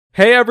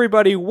Hey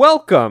everybody,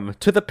 welcome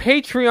to the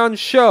Patreon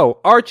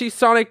show, Archie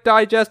Sonic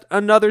Digest,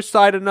 Another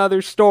Side,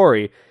 Another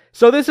Story.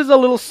 So this is a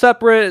little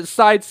separate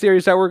side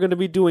series that we're going to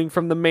be doing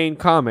from the main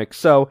comic.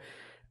 So,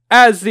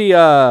 as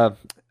the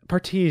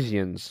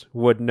Partesians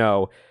would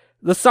know,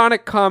 the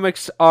Sonic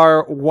comics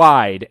are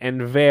wide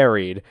and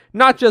varied,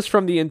 not just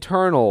from the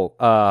internal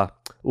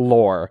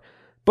lore,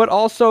 but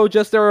also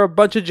just there are a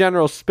bunch of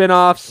general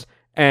spin-offs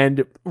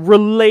and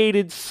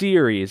related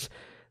series.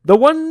 The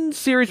one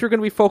series we're going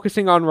to be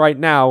focusing on right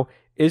now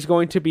is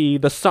going to be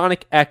the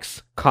Sonic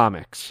X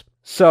comics.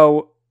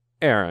 So,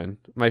 Aaron,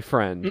 my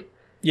friend.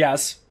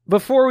 Yes.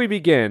 Before we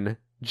begin,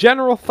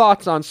 general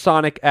thoughts on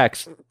Sonic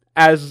X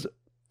as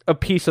a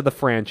piece of the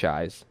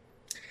franchise.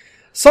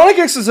 Sonic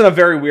X is in a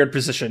very weird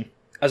position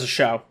as a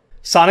show.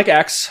 Sonic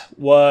X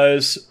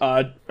was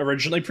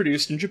originally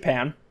produced in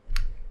Japan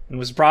and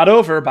was brought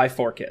over by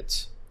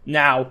 4Kids.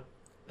 Now,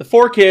 the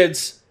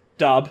 4Kids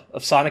dub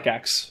of Sonic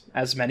X,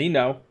 as many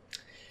know,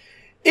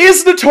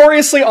 is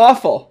notoriously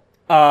awful.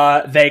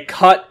 They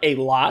cut a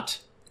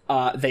lot.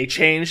 They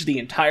changed the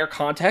entire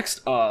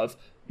context of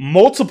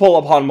multiple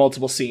upon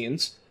multiple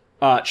scenes.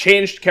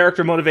 Changed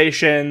character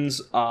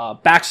motivations,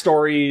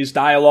 backstories,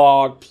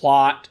 dialogue,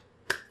 plot,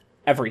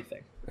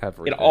 everything.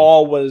 It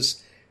all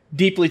was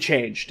deeply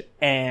changed,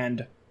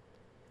 and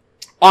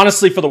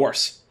honestly for the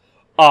worse.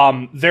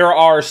 There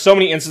are so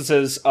many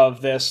instances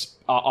of this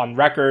on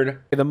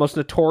record. The most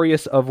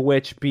notorious of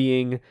which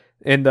being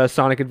in the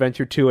Sonic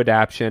Adventure 2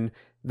 adaptation,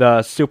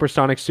 the Super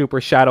Sonic Super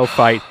Shadow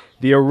fight.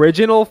 The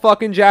original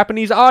fucking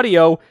Japanese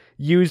audio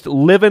used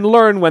Live and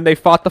Learn when they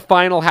fought the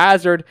final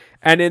hazard,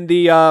 and in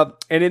the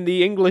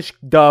English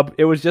dub,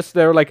 it was just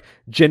their like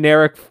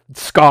generic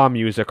ska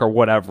music or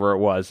whatever it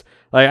was.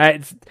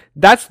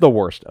 That's the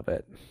worst of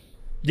it.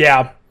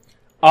 Yeah.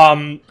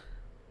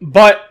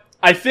 But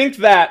I think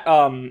that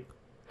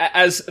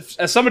as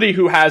somebody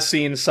who has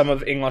seen some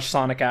of English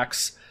Sonic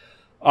X,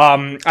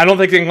 I don't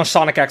think the English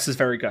Sonic X is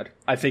very good.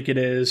 I think it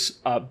is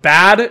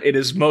bad. It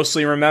is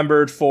mostly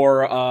remembered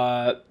for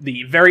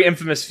the very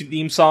infamous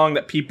theme song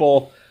that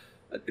people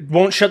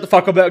won't shut the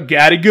fuck up about.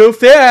 Gotta go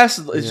fast.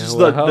 It's just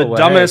the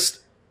dumbest,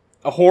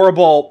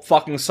 horrible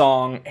fucking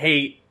song.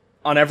 Hate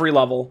on every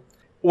level.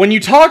 When you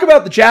talk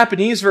about the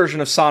Japanese version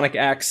of Sonic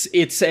X,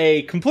 it's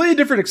a completely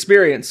different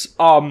experience.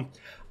 I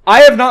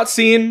have not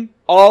seen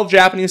all of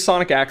Japanese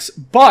Sonic X,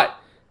 but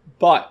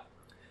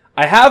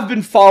I have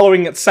been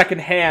following it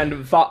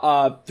secondhand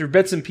through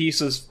bits and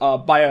pieces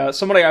by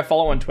somebody I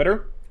follow on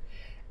Twitter.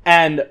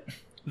 And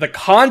the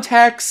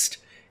context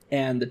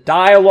and the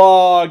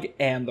dialogue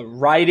and the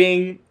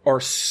writing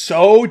are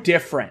so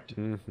different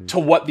to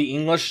what the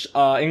English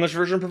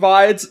version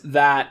provides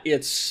that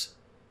it's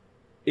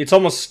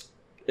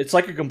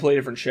like a completely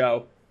different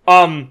show.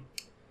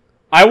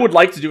 I would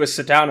like to do a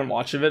sit down and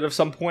watch of it at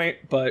some point,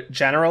 but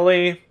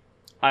generally,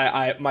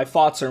 my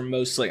thoughts are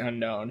mostly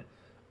unknown.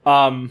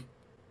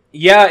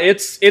 Yeah,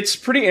 it's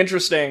pretty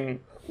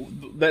interesting.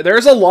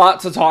 There's a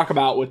lot to talk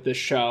about with this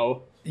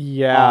show.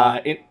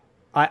 Yeah.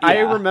 I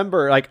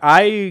remember,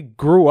 I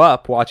grew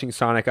up watching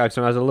Sonic X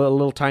when I was a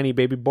little tiny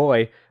baby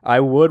boy. I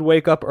would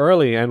wake up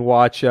early and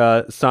watch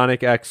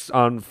Sonic X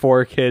on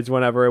 4Kids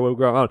whenever it would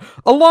grow on.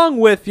 Along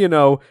with,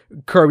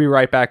 Kirby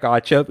Right Back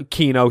Gotcha,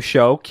 Kino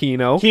Show,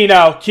 Kino.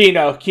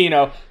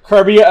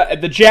 Kirby,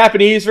 the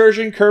Japanese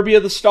version, Kirby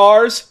of the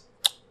Stars,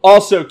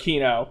 also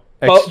Kino.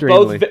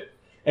 Extremely.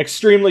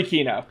 Extremely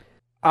Kino.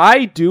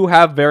 I do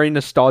have very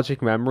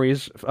nostalgic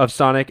memories of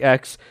Sonic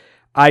X.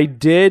 I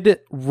did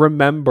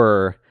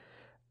remember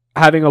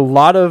having a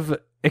lot of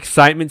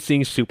excitement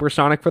seeing Super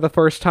Sonic for the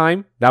first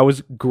time. That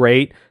was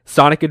great.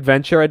 Sonic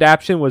Adventure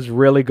adaptation was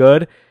really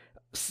good.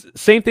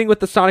 Same thing with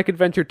the Sonic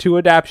Adventure 2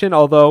 adaptation,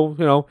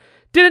 although,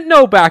 didn't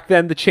know back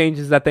then the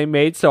changes that they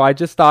made, so I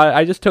just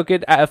took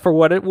it for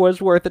what it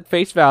was worth at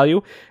face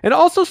value. And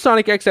also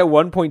Sonic X at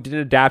one point did an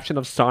adaptation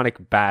of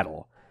Sonic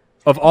Battle.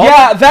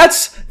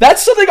 That's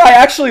something I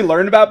actually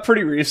learned about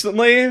pretty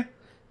recently.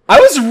 I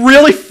was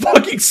really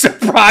fucking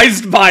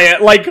surprised by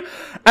it.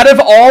 Out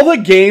of all the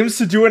games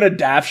to do an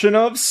adaptation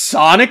of,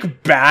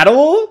 Sonic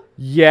Battle?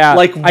 Yeah.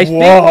 Whoa.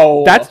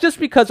 Think that's just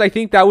because I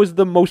think that was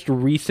the most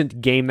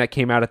recent game that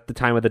came out at the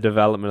time of the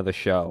development of the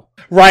show.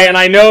 Right, and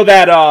I know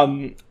that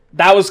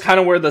that was kind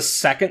of where the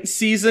second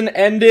season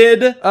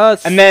ended.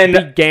 And then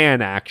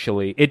began,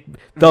 actually.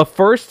 The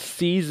first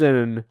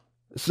season.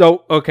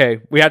 So, okay,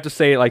 we have to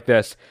say it like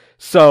this.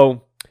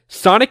 So,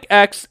 Sonic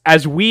X,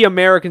 as we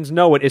Americans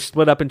know it, is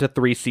split up into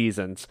 3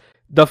 seasons.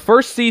 The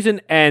first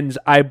season ends,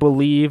 I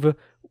believe,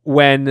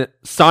 when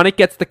Sonic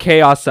gets the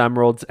Chaos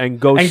Emeralds and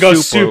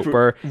goes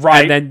super,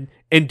 right, and then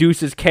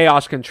induces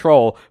Chaos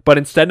Control, but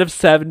instead of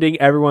sending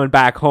everyone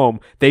back home,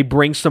 they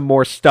bring some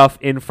more stuff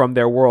in from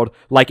their world,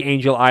 like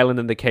Angel Island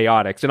and the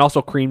Chaotix, and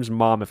also Cream's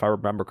mom, if I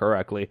remember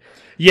correctly.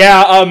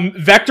 Yeah,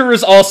 Vector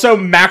is also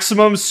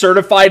maximum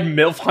certified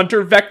MILF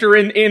Hunter Vector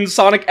in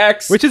Sonic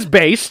X. Which is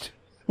based.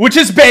 We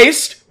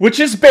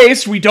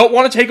don't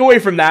want to take away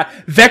from that.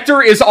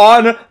 Vector is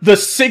on the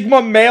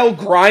Sigma male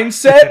grind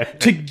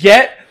set to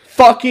get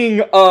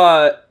fucking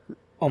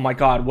Oh my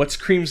god, what's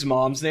Cream's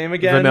mom's name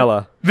again?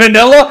 Vanilla.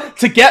 Vanilla?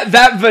 To get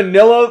that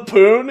vanilla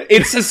poon,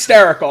 it's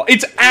hysterical.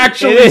 It's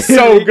actually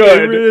so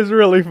good. It is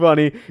really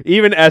funny.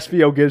 Even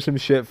SVO gives him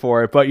shit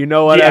for it. But you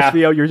know what,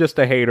 SVO? You're just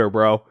a hater,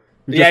 bro.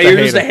 You're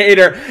just a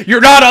hater.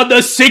 You're not on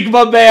the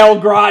Sigma male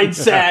grind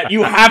set.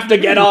 You have to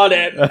get on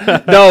it.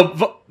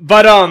 No,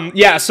 but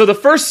yeah, so the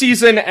first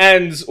season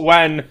ends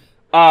when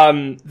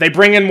they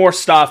bring in more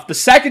stuff. The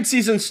second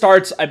season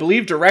starts, I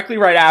believe, directly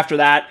right after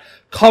that,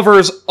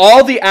 covers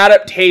all the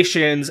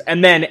adaptations,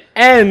 and then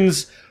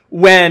ends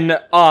when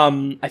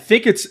I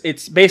think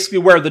it's basically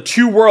where the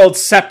two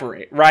worlds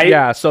separate, right?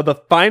 Yeah, so the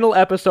final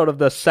episode of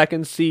the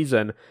second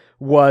season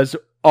was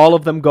all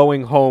of them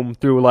going home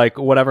through, like,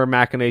 whatever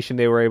machination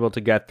they were able to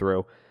get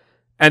through.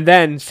 And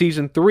then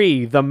season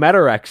 3, the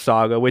Meta-X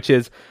saga, which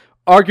is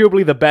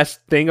arguably the best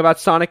thing about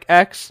Sonic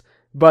X,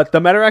 but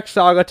the Meta-X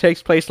saga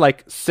takes place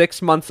like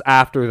 6 months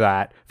after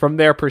that, from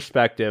their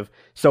perspective.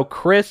 So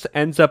Chris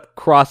ends up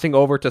crossing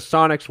over to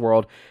Sonic's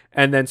world,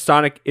 and then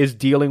Sonic is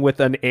dealing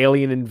with an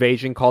alien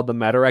invasion called the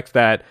Meta-X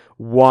that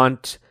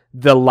want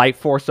the life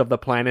force of the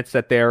planets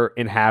that they're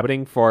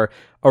inhabiting for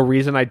a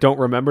reason I don't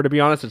remember, to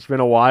be honest. It's been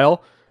a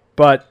while.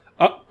 But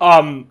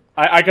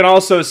I can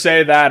also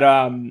say that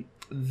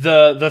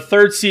the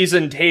third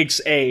season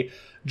takes a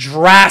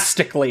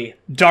drastically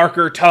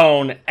darker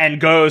tone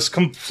and goes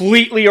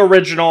completely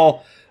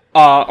original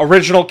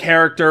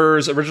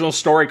characters, original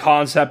story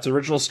concepts,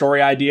 original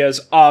story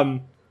ideas.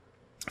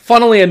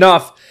 Funnily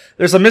enough,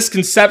 there's a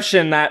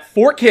misconception that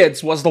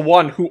 4Kids was the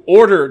one who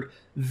ordered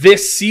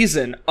this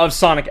season of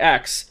Sonic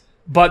X,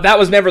 but that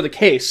was never the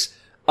case.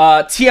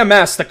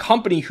 TMS, the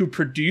company who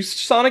produced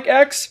Sonic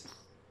X,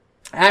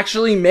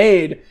 actually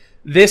made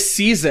this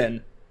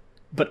season,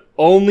 but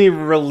only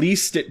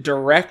released it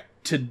direct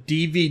to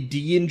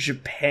DVD in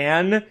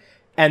Japan,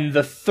 and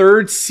the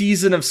third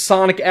season of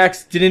Sonic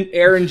X didn't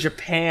air in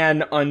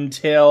Japan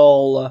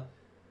until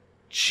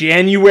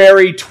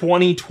January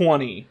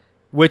 2020.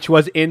 Which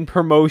was in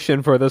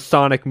promotion for the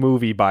Sonic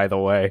movie, by the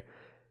way.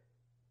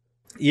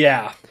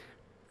 Yeah.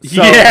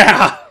 So,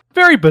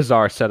 very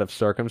bizarre set of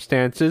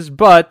circumstances,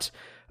 but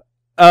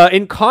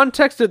in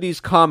context of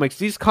these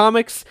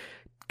comics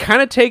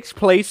kind of takes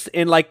place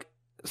in, like,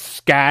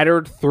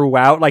 scattered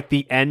throughout, like,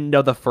 the end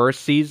of the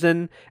first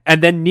season,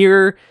 and then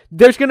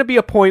there's going to be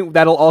a point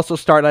that'll also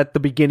start at the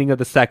beginning of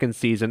the second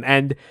season,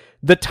 and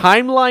the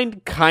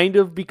timeline kind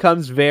of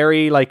becomes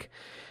very, like,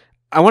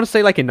 I want to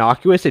say, like,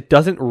 innocuous. It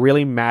doesn't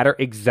really matter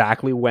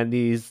exactly when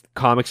these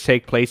comics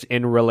take place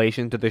in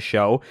relation to the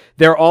show.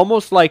 They're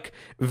almost like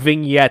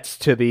vignettes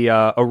to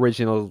the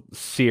original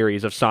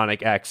series of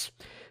Sonic X.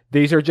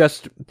 These are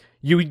just,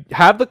 you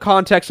have the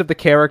context of the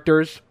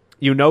characters,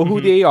 you know who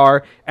they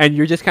are, and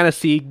you're just kind of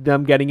seeing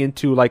them getting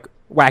into, like,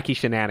 wacky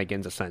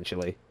shenanigans,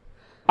 essentially.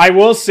 I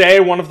will say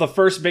one of the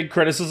first big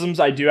criticisms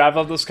I do have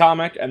of this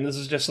comic, and this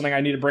is just something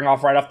I need to bring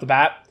off right off the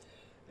bat,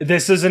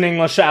 this is an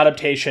English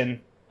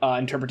adaptation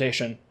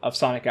interpretation of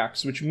Sonic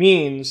X, which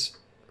means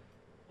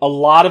a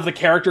lot of the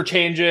character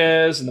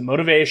changes and the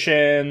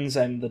motivations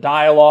and the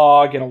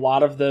dialogue and a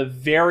lot of the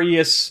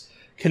various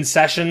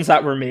concessions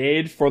that were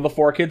made for the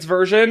 4Kids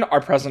version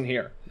are present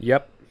here.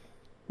 Yep.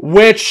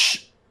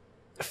 Which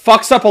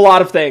fucks up a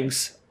lot of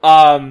things.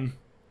 Obviously,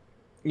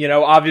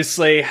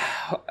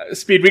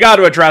 Speed, we got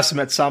to address him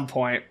at some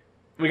point.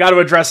 We got to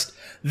address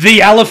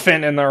the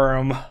elephant in the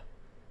room,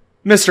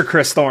 Mr.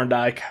 Chris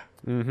Thorndike.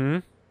 Mm-hmm.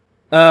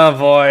 Oh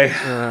boy.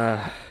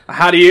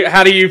 How do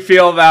you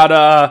feel about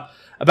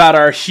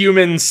our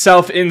human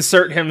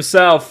self-insert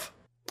himself?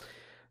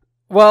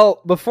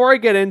 Well, before I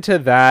get into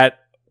that,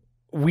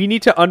 we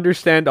need to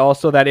understand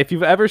also that if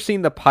you've ever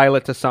seen the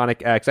pilot to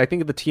Sonic X, I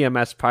think the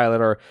TMS pilot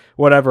or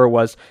whatever it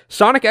was,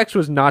 Sonic X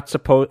was not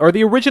supposed, or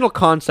the original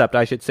concept,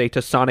 I should say,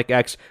 to Sonic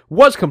X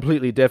was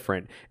completely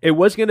different. It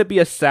was going to be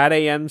a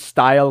SatAM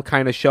style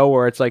kind of show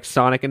where it's like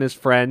Sonic and his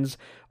friends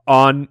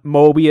on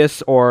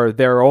Mobius or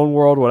their own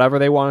world, whatever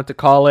they wanted to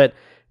call it,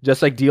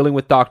 just like dealing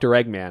with Dr.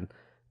 Eggman.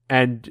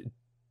 And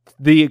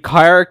the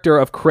character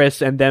of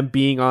Chris and them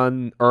being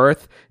on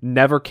Earth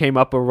never came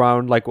up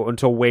around like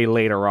until way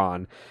later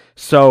on.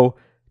 So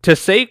to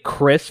say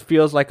Chris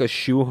feels like a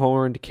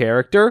shoehorned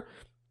character,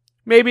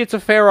 maybe it's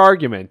a fair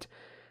argument.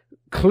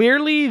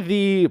 Clearly,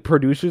 the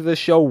producers of the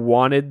show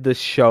wanted the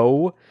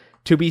show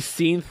to be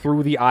seen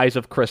through the eyes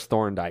of Chris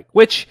Thorndike,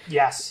 which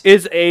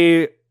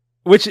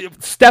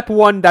step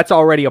one, that's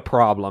already a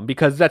problem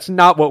because that's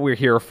not what we're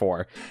here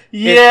for.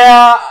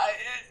 Yeah,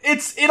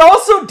 it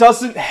also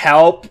doesn't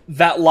help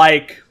that,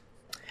 like,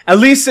 at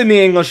least in the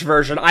English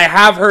version, I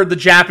have heard the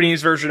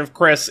Japanese version of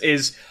Chris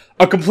is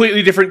a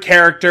completely different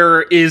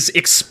character, is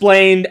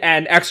explained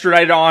and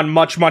extradited on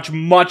much, much,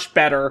 much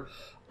better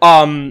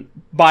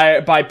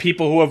by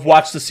people who have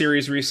watched the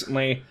series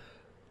recently.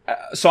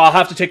 So I'll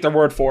have to take their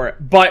word for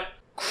it. But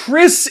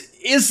Chris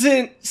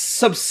isn't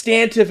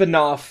substantive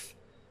enough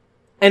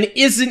and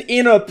isn't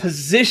in a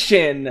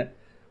position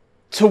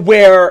to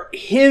where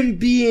him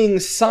being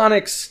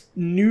Sonic's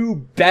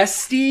new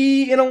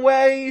bestie in a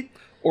way,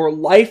 or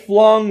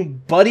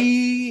lifelong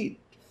buddy,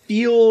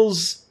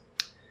 feels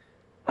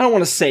I don't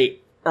want to say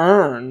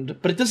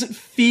earned, but it doesn't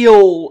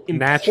feel important.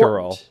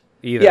 Natural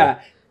either.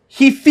 Yeah.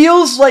 He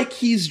feels like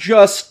he's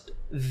just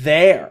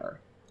there.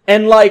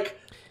 And like,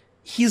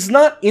 he's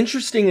not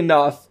interesting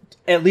enough,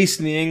 at least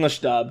in the English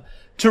dub,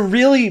 to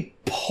really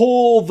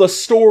pull the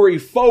story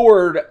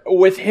forward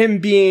with him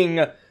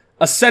being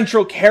a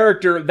central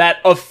character that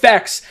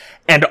affects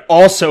and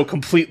also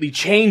completely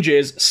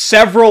changes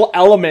several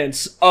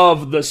elements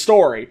of the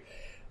story.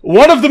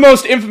 One of the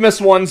most infamous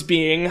ones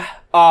being,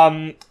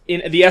 in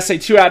the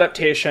SA2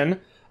 adaptation,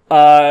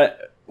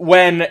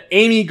 when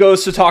Amy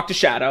goes to talk to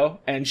Shadow,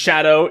 and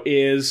Shadow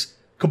is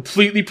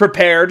completely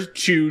prepared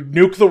to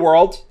nuke the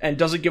world and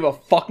doesn't give a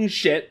fucking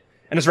shit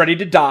and is ready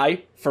to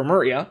die for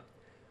Maria.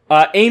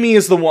 Amy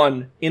is the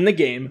one in the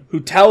game who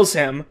tells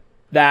him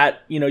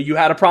that, you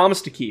had a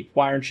promise to keep.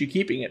 Why aren't you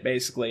keeping it,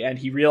 basically? And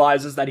he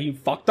realizes that he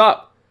fucked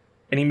up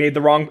and he made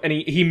the wrong, and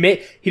he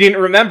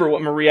didn't remember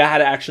what Maria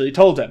had actually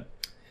told him.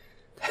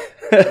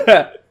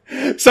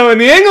 So in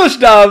the English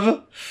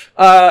dub,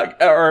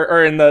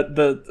 or in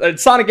the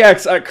Sonic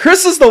X,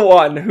 Chris is the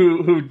one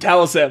who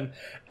tells him,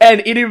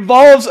 and it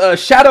involves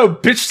Shadow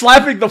bitch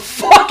slapping the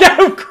fuck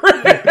out of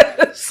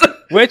Chris.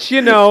 Which,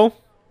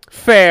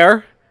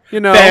 fair.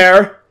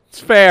 Fair. It's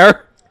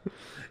fair.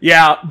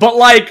 Yeah, but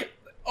like,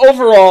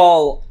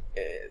 overall,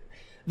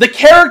 the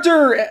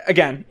character,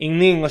 again, in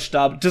the English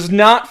dub, does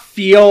not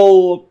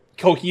feel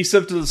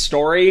cohesive to the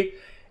story.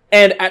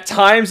 And at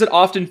times, it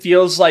often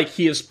feels like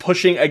he is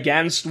pushing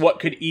against what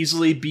could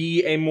easily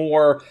be a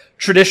more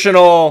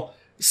traditional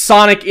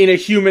Sonic in a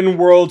human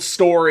world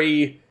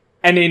story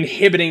and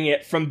inhibiting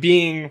it from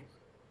being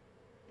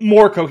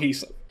more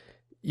cohesive.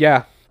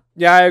 Yeah,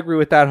 I agree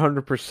with that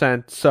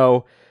 100%.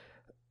 So,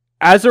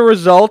 as a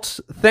result,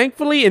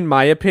 thankfully, in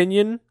my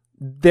opinion,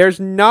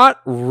 there's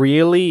not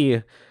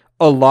really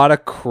a lot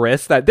of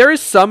Chris. There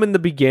is some in the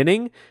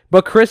beginning,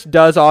 but Chris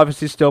does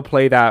obviously still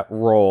play that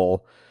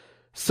role.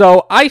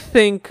 So I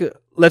think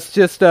let's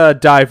just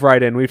dive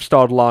right in. We've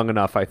stalled long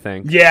enough, I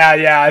think.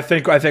 Yeah, I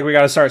think we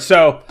gotta start.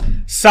 So,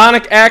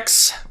 Sonic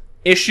X,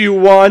 Issue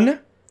 1,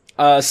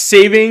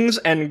 Savings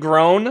and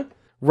Groan.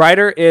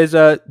 Writer is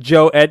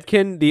Joe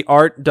Edkin, the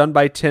art done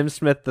by Tim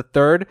Smith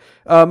III.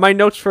 My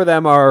notes for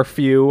them are a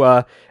few.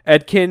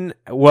 Edkin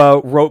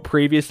wrote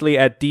previously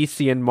at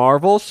DC and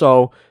Marvel,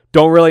 so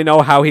don't really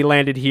know how he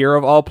landed here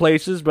of all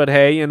places, but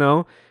hey,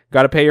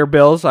 gotta pay your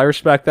bills. I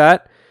respect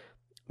that.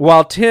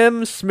 While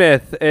Tim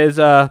Smith is,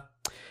 I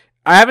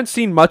haven't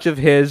seen much of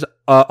his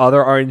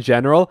other art in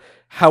general.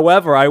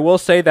 However, I will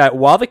say that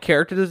while the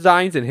character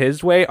designs in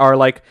his way are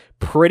like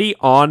pretty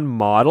on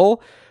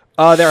model,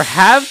 there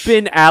have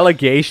been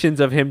allegations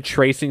of him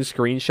tracing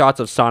screenshots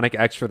of Sonic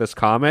X for this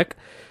comic.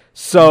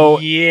 So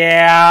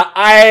yeah,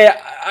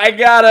 I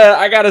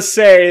gotta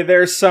say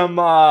there's some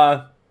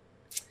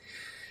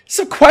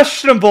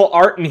questionable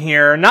art in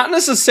here. Not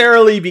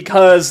necessarily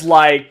because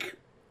like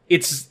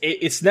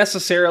it's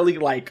necessarily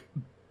like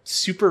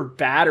super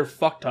bad or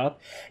fucked up.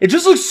 It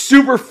just looks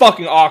super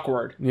fucking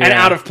awkward and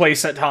out of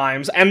place at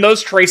times. And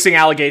those tracing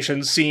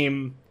allegations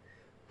seem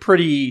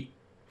pretty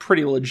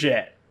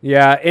legit.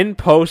 Yeah, in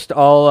post,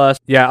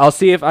 I'll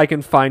see if I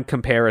can find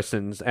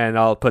comparisons and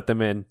I'll put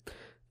them in.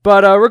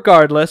 But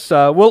regardless,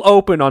 we'll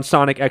open on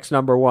Sonic X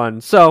number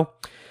 1. So,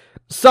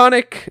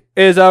 Sonic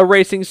is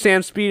racing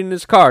Sam Speed in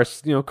his car.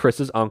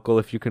 Chris's uncle,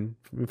 if you can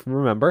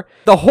remember.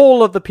 The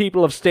whole of the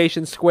people of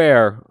Station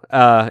Square,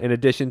 in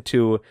addition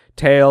to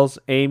Tails,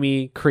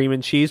 Amy, Cream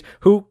and Cheese,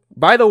 who,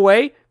 by the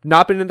way,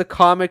 not been in the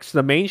comics,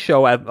 the main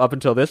show up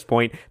until this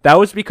point. That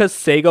was because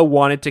Sega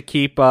wanted to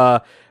keep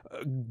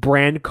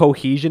brand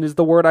cohesion is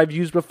the word I've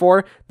used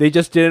before. They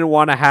just didn't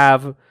want to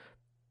have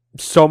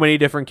so many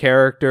different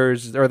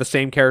characters or the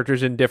same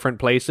characters in different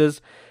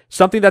places.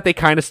 Something that they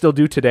kind of still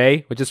do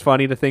today, which is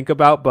funny to think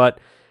about. But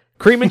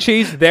Cream and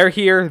Cheese, they're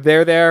here,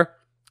 they're there.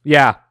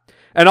 Yeah.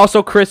 And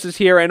also Chris is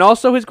here, and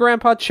also his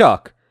grandpa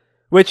Chuck,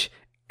 which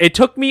it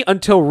took me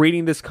until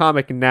reading this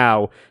comic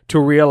now to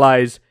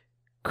realize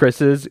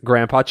Chris's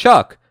grandpa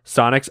Chuck,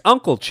 Sonic's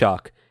uncle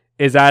Chuck.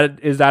 Is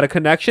that a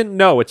connection?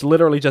 No, it's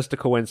literally just a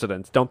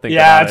coincidence. Don't think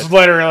about it. Yeah, it's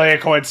literally a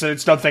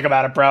coincidence. Don't think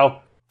about it, bro.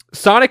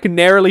 Sonic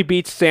narrowly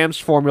beats Sam's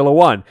Formula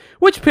 1,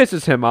 which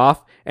pisses him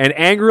off, and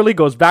angrily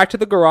goes back to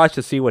the garage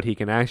to see what he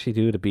can actually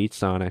do to beat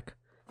Sonic.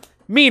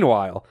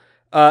 Meanwhile,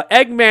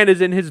 Eggman is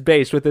in his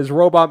base with his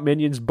robot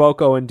minions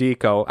Boko and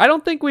Deco. I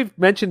don't think we've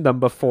mentioned them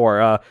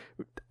before.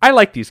 I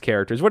like these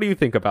characters. What do you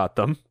think about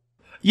them?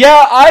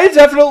 Yeah, I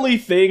definitely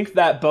think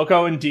that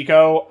Boko and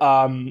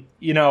Deco,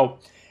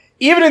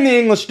 even in the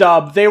English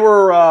dub, they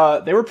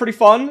were pretty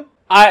fun.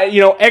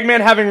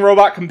 Eggman having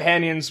robot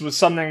companions was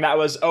something that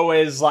was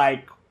always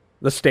like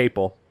the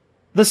staple,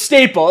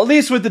 at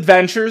least with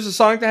Adventures of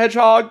Sonic the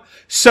Hedgehog.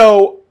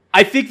 So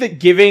I think that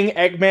giving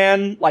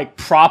Eggman like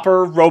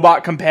proper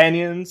robot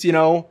companions,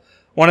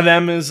 one of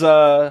them is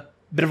a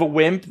bit of a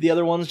wimp, the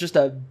other one's just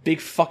a big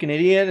fucking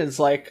idiot. It's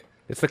like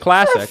it's the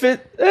classic.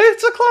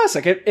 It's a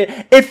classic.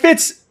 It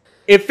fits.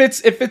 It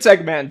fits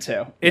Eggman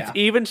too. It's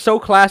even so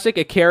classic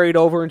it carried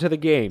over into the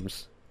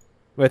games.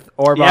 with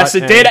Orbot. Yes,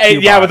 it and did.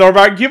 Cubot. Yeah, with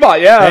Orbot and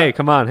Cubot. Yeah. Hey,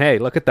 come on. Hey,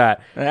 look at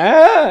that.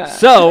 Ah.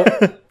 So,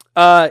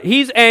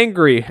 he's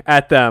angry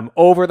at them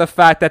over the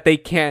fact that they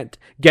can't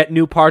get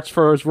new parts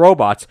for his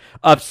robots,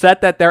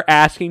 upset that they're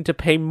asking to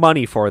pay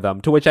money for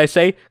them, to which I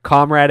say,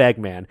 Comrade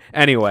Eggman.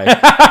 Anyway.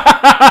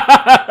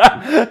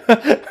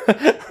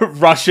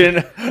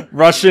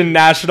 Russian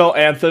national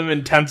anthem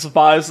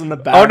intensifies in the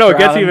background. Oh no, it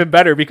gets even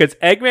better because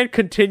Eggman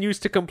continues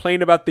to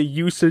complain about the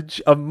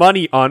usage of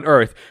money on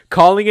Earth,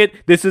 calling it,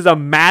 this is a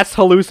mass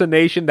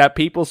hallucination that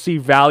people see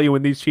value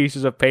in these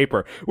pieces of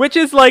paper. Which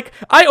is like,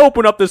 I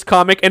open up this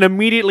comic and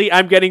immediately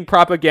I'm getting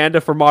propaganda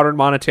for modern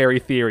monetary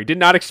theory. Did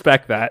not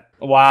expect that.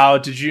 Wow,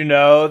 did you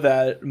know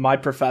that my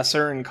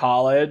professor in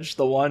college,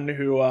 the one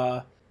who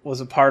was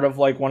a part of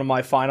like one of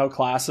my final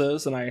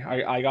classes, and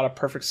I got a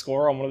perfect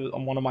score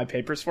on one of my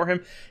papers for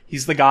him.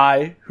 He's the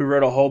guy who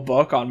wrote a whole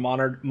book on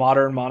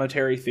modern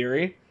monetary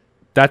theory.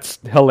 That's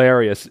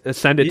hilarious.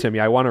 Send it to me.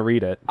 I want to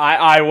read it.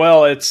 I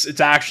will. It's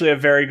actually a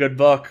very good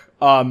book.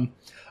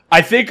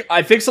 I think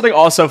something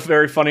also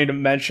very funny to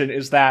mention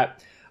is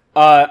that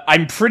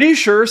I'm pretty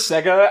sure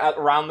Sega at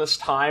around this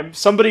time,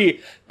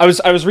 I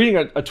was reading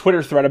a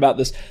Twitter thread about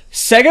this.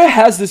 Sega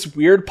has this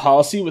weird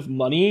policy with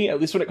money, at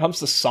least when it comes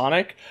to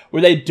Sonic,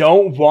 where they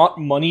don't want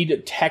money to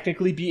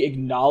technically be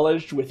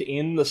acknowledged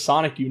within the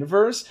Sonic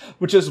universe,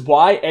 which is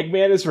why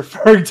Eggman is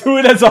referring to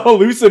it as a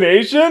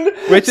hallucination.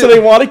 They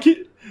want to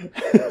keep...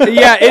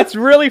 Yeah, it's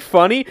really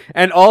funny,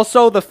 and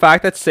also the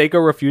fact that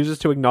Sega refuses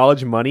to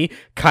acknowledge money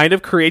kind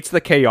of creates the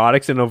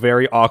chaotics in a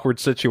very awkward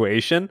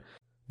situation.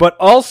 But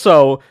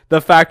also,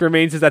 the fact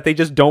remains is that they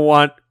just don't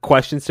want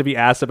questions to be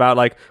asked about,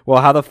 like,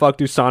 well, how the fuck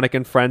do Sonic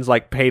and friends,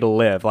 like, pay to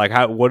live? Like,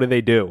 what do they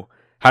do?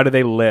 How do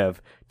they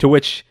live? To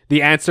which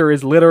the answer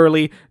is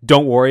literally,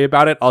 don't worry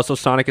about it. Also,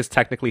 Sonic is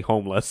technically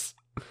homeless.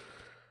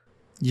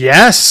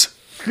 Yes!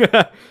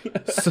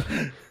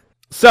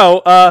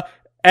 So,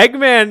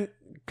 Eggman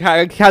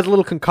has a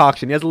little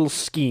concoction. He has a little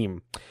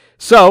scheme.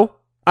 So,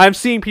 I'm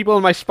seeing people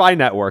in my spy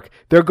network.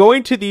 They're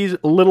going to these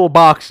little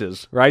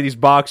boxes, right? These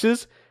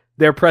boxes.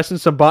 They're pressing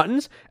some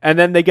buttons, and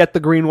then they get the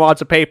green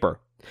wads of paper.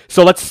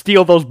 So let's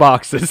steal those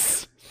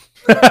boxes.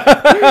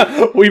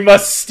 We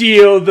must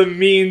steal the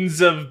means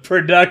of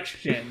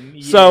production.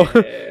 Yes. So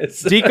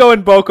Deco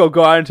and Boko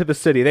go out into the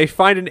city. They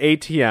find an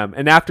ATM,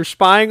 and after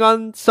spying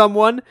on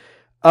someone,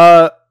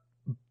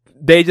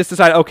 they just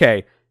decide,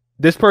 okay,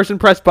 this person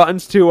pressed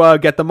buttons to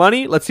get the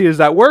money. Let's see, does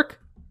that work?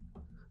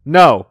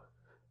 No.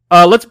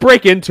 Let's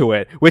break into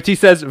it, which he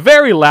says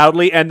very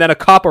loudly, and then a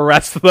cop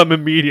arrests them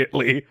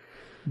immediately.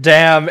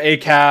 Damn, a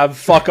cab,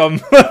 fuck them.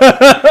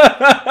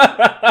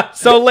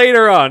 So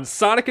later on,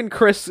 Sonic and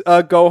Chris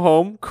go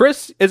home.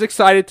 Chris is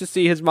excited to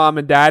see his mom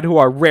and dad, who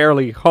are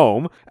rarely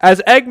home,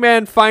 as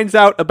Eggman finds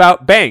out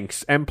about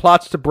banks and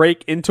plots to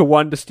break into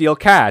one to steal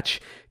cash,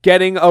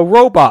 getting a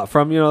robot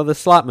from, the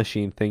slot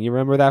machine thing. You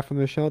remember that from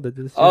the show?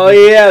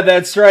 Yeah,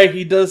 that's right.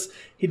 He does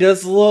a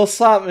little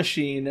slot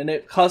machine, and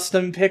it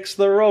custom picks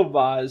the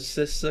robot. It's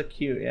just so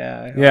cute.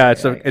 Yeah. Yeah,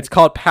 it's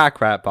called Pack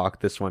Rat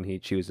Bach, this one he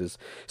chooses.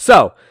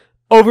 So,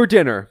 over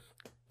dinner,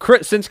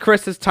 since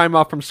Chris has time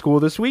off from school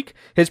this week,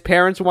 his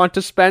parents want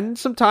to spend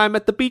some time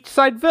at the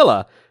beachside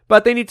villa,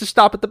 but they need to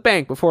stop at the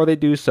bank before they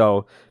do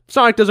so.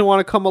 Sonic doesn't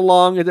want to come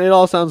along. It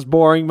all sounds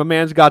boring. My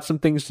man's got some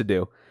things to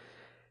do.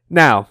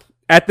 Now,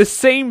 at the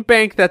same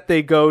bank that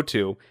they go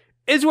to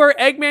is where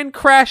Eggman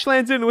crash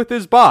lands in with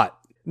his bot.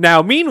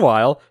 Now,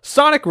 meanwhile,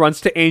 Sonic runs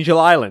to Angel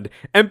Island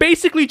and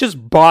basically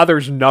just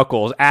bothers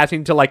Knuckles,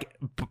 asking to,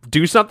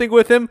 do something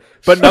with him.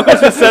 But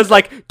Knuckles just says,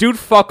 dude,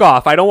 fuck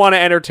off. I don't want to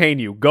entertain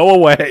you. Go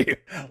away.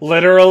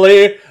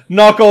 Literally,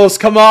 Knuckles,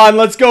 come on,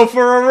 let's go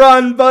for a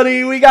run,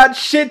 buddy. We got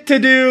shit to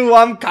do.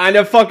 I'm kind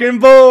of fucking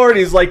bored.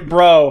 He's like,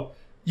 bro,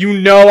 you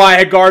know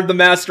I guard the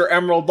Master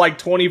Emerald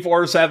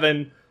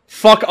 24/7.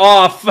 Fuck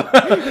off.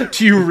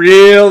 Do you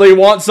really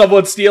want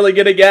someone stealing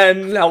it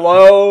again?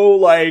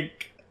 Hello?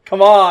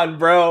 Come on,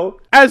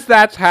 bro. As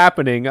that's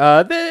happening,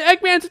 the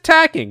Eggman's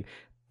attacking.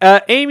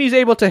 Amy's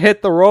able to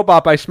hit the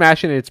robot by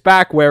smashing its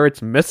back where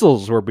its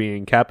missiles were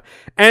being kept,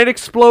 and it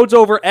explodes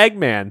over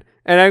Eggman.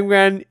 And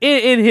Eggman,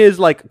 in his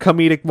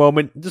comedic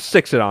moment, just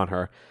sticks it on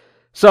her.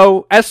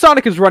 So, as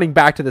Sonic is running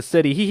back to the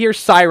city, he hears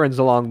sirens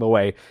along the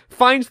way,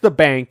 finds the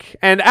bank,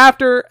 and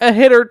after a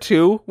hit or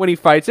two, when he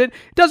fights it,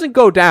 it doesn't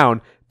go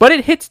down, but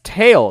it hits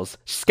Tails,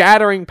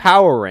 scattering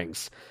power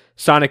rings.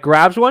 Sonic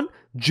grabs one,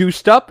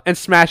 juiced up, and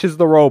smashes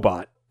the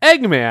robot.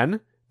 Eggman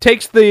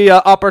takes the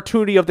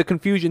opportunity of the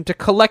confusion to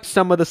collect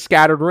some of the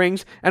scattered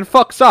rings and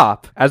fucks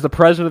off as the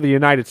President of the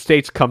United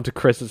States comes to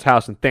Chris's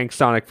house and thanks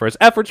Sonic for his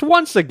efforts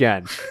once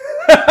again.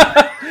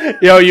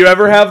 Yo, you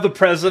ever have the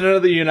President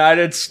of the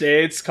United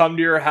States come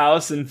to your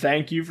house and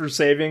thank you for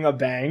saving a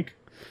bank?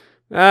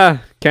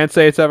 Can't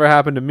say it's ever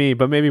happened to me,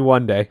 but maybe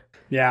one day.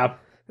 Yeah.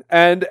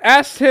 And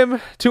asks him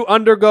to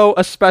undergo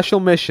a special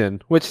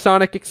mission, which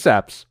Sonic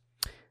accepts,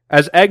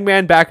 as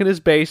Eggman back in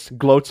his base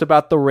gloats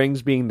about the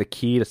rings being the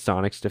key to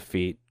Sonic's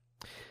defeat.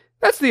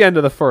 That's the end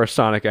of the first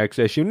Sonic X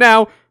issue.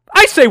 Now,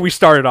 I say we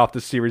started off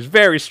the series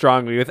very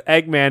strongly with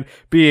Eggman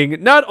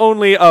being not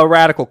only a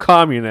radical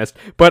communist,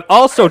 but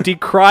also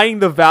decrying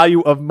the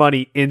value of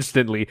money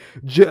instantly.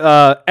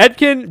 Joe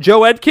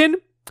Edkin,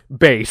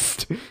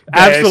 based.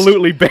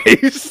 Absolutely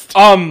based.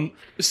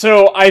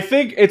 So I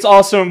think it's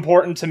also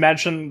important to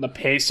mention the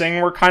pacing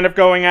we're kind of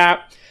going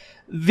at.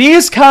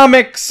 These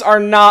comics are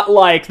not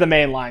like the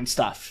mainline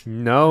stuff.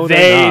 No,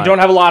 they don't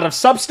have a lot of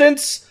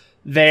substance.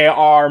 They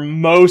are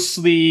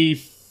mostly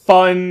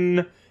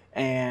fun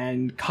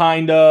and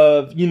kind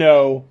of,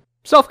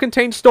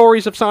 self-contained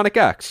stories of Sonic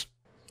X.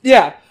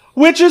 Yeah,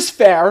 which is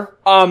fair.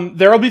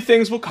 There'll be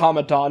things we'll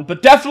comment on,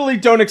 but definitely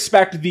don't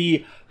expect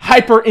the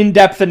hyper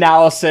in-depth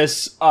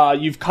analysis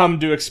you've come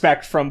to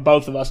expect from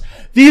both of us.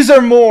 These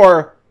are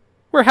more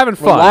we're having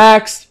fun.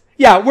 Relaxed.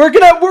 Yeah, we're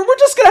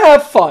just gonna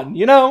have fun,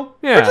 Yeah.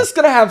 We're just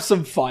gonna have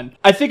some fun.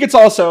 I think it's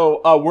also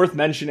worth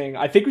mentioning,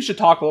 I think we should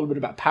talk a little bit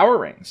about Power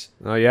Rings.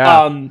 Oh,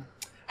 yeah.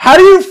 How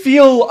do you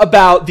feel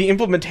about the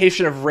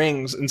implementation of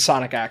rings in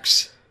Sonic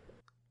X?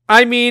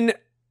 I mean,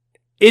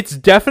 it's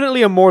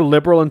definitely a more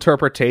liberal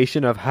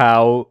interpretation of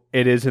how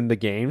it is in the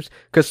games,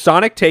 because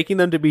Sonic taking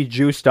them to be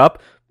juiced up,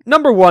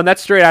 number one,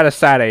 that's straight out of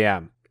Sat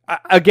AM.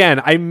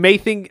 I may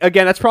think,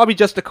 that's probably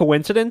just a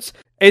coincidence.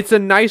 It's a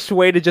nice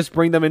way to just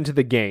bring them into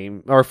the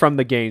game, or from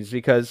the games,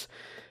 because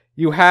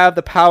you have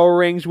the Power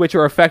Rings, which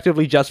are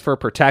effectively just for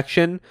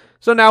protection,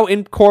 so now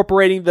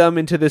incorporating them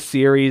into this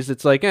series,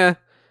 it's like,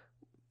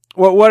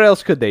 what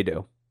else could they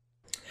do?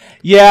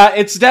 Yeah,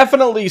 it's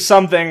definitely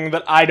something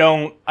that I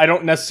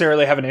don't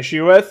necessarily have an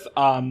issue with.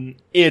 I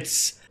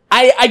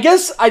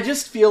guess I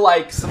just feel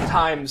like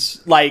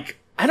sometimes,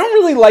 I don't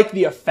really like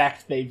the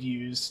effect they've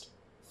used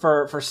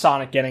for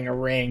Sonic getting a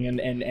ring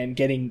and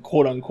getting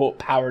quote unquote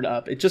powered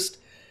up.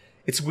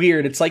 It's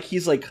weird. It's like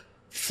he's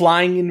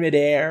flying in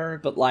midair,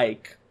 but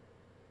like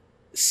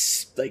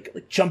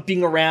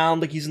jumping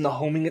around like he's in the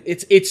homing.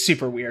 It's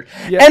super weird.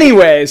 Yeah,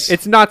 anyways,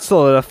 it's not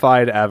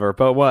solidified ever,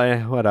 but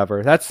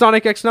whatever. That's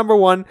Sonic X number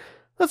 1.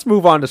 Let's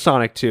move on to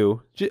Sonic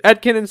 2.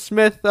 Edkin and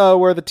Smith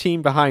were the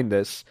team behind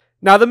this.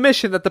 Now, the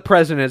mission that the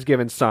president has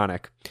given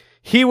Sonic.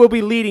 He will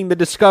be leading the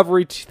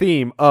discovery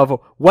team of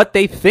what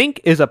they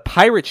think is a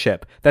pirate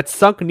ship that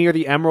sunk near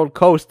the Emerald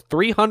Coast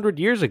 300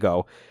 years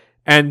ago.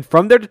 And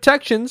from their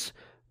detections,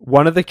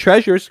 one of the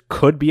treasures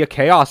could be a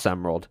Chaos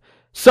Emerald.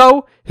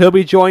 So, he'll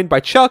be joined by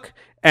Chuck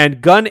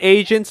and gun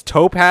agents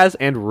Topaz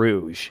and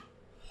Rouge.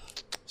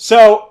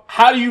 So,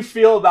 how do you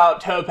feel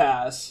about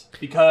Topaz?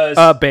 Because...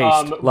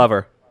 based.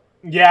 Lover.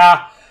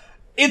 Yeah.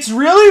 It's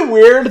really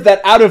weird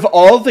that out of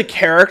all the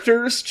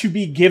characters to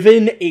be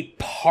given a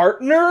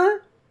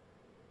partner,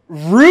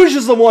 Rouge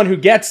is the one who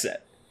gets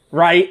it,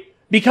 right?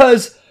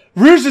 Because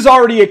Rouge is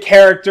already a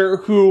character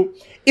who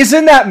is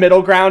in that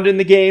middle ground in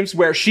the games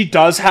where she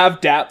does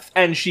have depth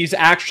and she's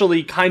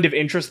actually kind of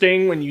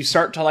interesting when you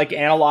start to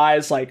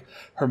analyze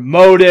her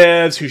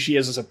motives, who she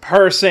is as a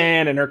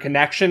person, and her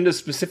connection to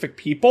specific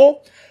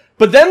people.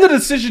 But then the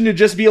decision to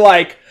just be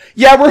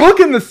yeah, we're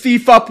hooking the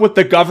thief up with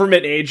the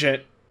government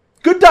agent.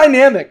 Good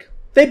dynamic.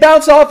 They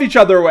bounce off each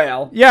other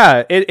well.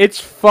 Yeah, it's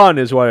fun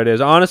is what it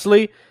is.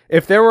 Honestly,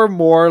 if there were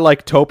more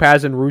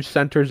Topaz and Rouge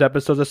Centers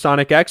episodes of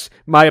Sonic X,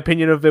 my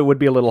opinion of it would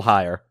be a little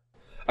higher.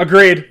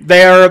 Agreed.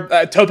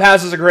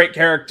 Topaz is a great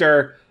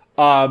character.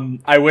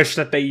 I wish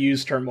that they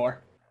used her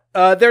more.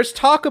 There's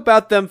talk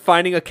about them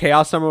finding a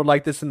Chaos Emerald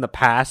like this in the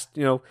past.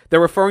 They're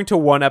referring to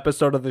one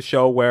episode of the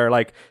show where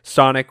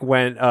Sonic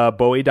went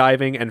Bowie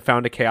diving and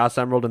found a Chaos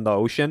Emerald in the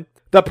ocean.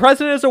 The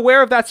president is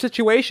aware of that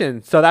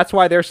situation, so that's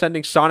why they're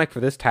sending Sonic for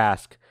this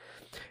task.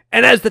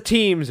 And as the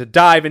teams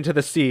dive into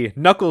the sea,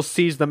 Knuckles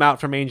sees them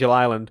out from Angel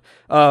Island,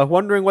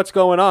 wondering what's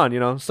going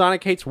on.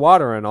 Sonic hates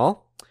water and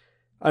all.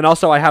 And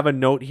also, I have a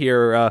note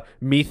here,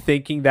 me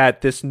thinking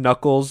that this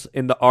Knuckles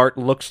in the art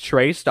looks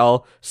traced.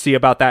 I'll see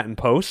about that in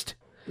post.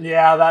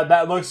 Yeah,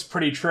 that looks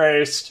pretty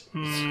traced.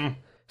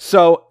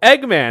 So,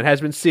 Eggman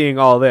has been seeing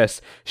all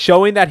this,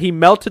 showing that he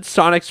melted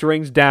Sonic's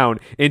rings down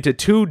into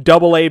 2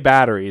 AA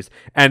batteries,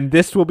 and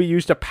this will be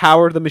used to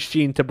power the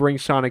machine to bring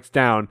Sonic's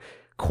down,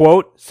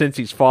 quote, since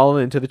he's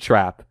fallen into the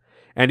trap.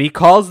 And he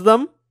calls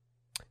them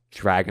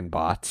Dragon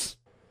Bots.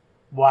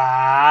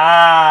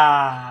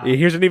 Wow.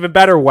 Here's an even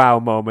better wow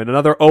moment,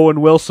 another Owen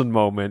Wilson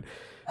moment.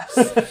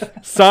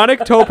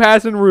 Sonic,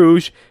 Topaz, and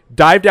Rouge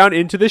dive down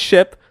into the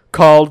ship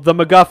called the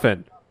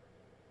MacGuffin.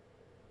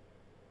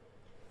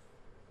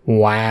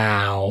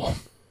 Wow.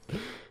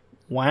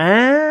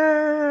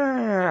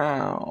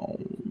 Wow.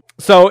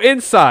 So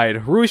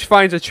inside, Rouge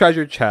finds a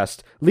treasure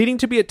chest, leading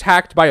to be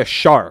attacked by a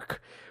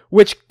shark,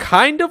 which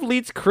kind of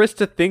leads Chris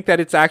to think that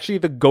it's actually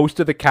the ghost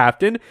of the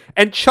captain,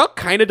 and Chuck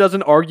kind of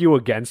doesn't argue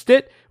against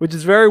it, which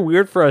is very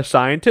weird for a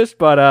scientist,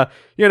 but,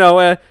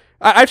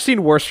 I've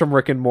seen worse from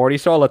Rick and Morty,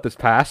 so I'll let this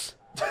pass.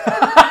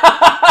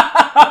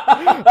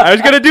 I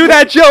was gonna do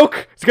that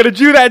joke!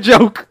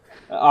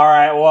 All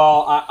right,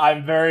 well,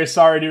 I'm very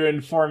sorry to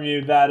inform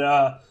you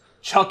that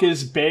Chuck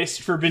is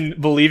based for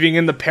believing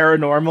in the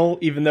paranormal,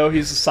 even though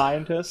he's a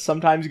scientist.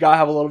 Sometimes you gotta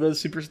have a little bit of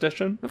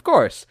superstition. Of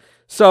course.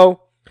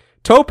 So,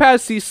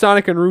 Topaz sees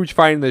Sonic and Rouge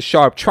fighting the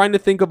Sharp, trying to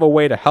think of a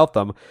way to help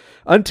them,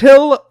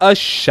 until a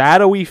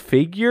shadowy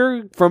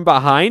figure from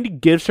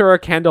behind gives her a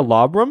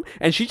candelabrum,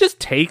 and she just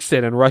takes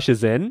it and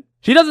rushes in.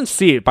 She doesn't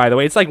see it, by the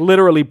way. It's like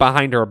literally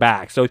behind her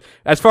back. So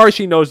as far as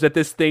she knows, that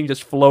this thing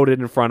just floated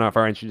in front of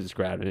her, and she just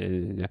grabbed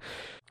it.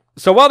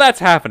 So while that's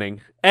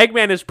happening,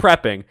 Eggman is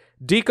prepping.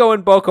 Deco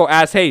and Boko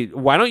ask, hey,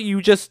 why don't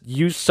you just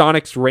use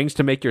Sonic's rings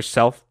to make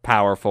yourself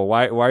powerful?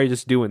 Why are you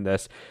just doing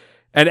this?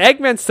 And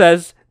Eggman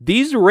says,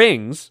 these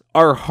rings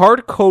are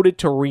hard-coded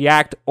to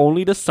react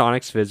only to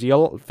Sonic's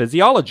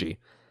physiology.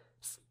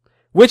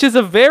 Which is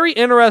a very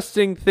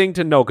interesting thing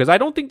to know, because I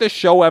don't think the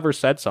show ever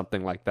said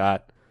something like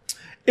that.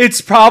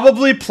 It's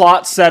probably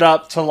plot set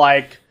up to,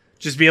 like,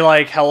 just be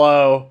like,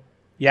 hello,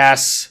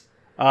 yes,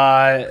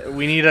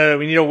 we need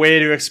a way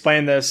to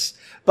explain this.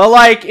 But,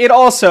 like, it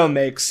also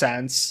makes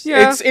sense.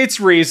 Yeah. It's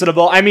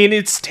reasonable. I mean,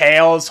 it's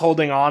Tails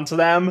holding on to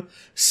them,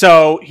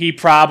 so he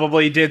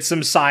probably did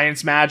some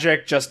science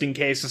magic just in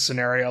case a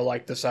scenario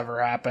like this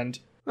ever happened.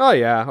 Oh,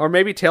 yeah. Or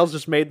maybe Tails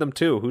just made them,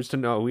 too. Who's to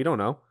know? We don't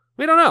know.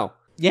 We don't know.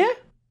 Yeah.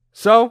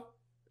 So,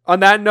 on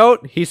that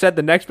note, he said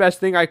the next best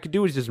thing I could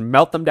do is just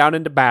melt them down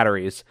into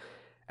batteries.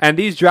 And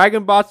these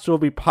Dragon Bots will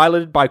be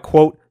piloted by,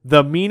 quote,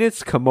 the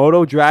meanest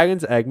Komodo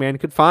dragons Eggman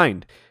could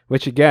find.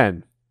 Which,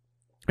 again,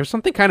 there's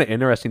something kind of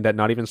interesting that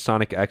not even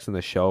Sonic X in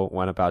the show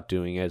went about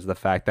doing, is the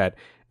fact that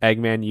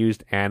Eggman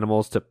used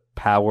animals to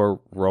power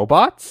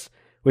robots,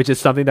 which is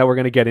something that we're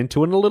going to get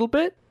into in a little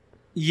bit.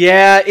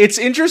 Yeah, it's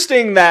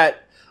interesting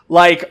that,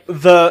 like,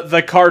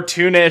 the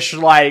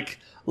cartoonish,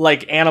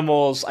 like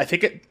animals, I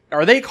think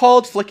are they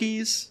called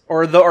flickies?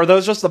 Or are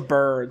those just the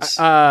birds?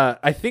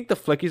 I think the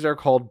flickies are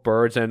called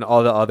birds and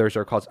all the others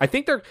are called... I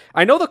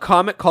know the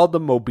comic called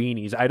them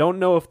Mobinis. I don't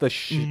know if the...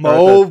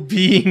 Mobinis.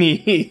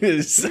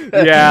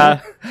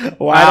 Yeah.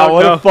 Wow,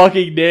 what a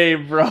fucking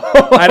name, bro.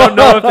 I don't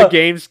know if the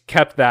games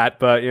kept that,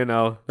 but, you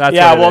know, that's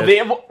what it is.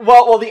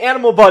 The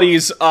Animal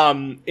Buddies, the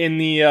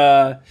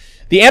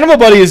Animal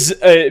Buddies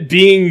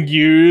being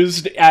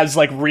used as,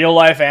 like,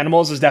 real-life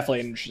animals is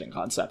definitely an interesting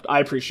concept. I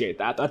appreciate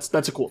that.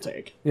 That's a cool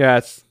take.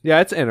 Yeah,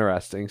 it's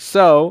interesting.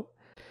 So,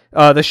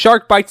 the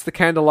shark bites the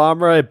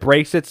candelabra, it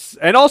breaks its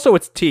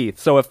teeth,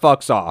 so it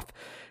fucks off.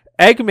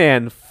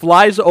 Eggman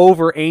flies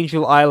over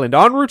Angel Island,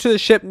 en route to the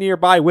ship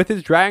nearby with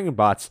his Dragon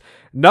Bots.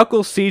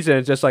 Knuckles sees it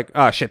and is just like,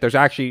 oh shit, there's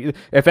actually...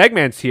 If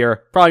Eggman's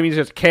here, probably means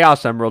there's a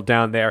Chaos Emerald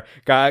down there.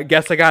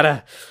 Guess I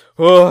gotta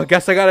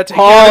take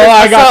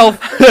care of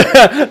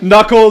myself.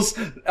 Knuckles.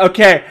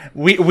 Okay,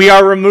 we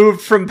are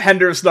removed from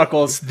Pender's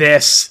Knuckles.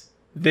 This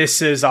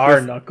is our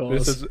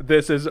Knuckles.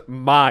 This is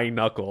my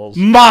Knuckles.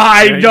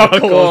 My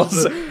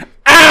Knuckles.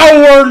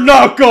 Our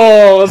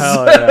Knuckles.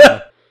 Hell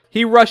yeah.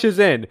 He rushes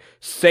in,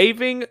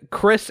 saving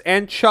Chris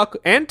and Chuck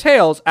and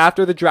Tails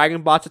after the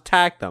Dragon Bots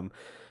attack them.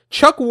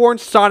 Chuck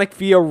warns Sonic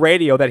via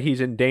radio that he's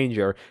in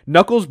danger.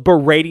 Knuckles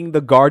berating the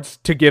guards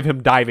to give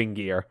him diving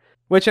gear.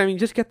 Which, I mean,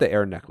 just get the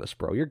air necklace,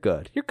 bro. You're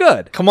good.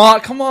 Come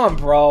on,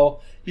 bro.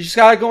 You just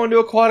gotta go into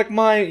Aquatic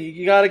Mine.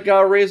 You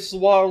gotta raise the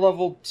water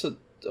level to,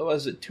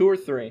 was it 2 or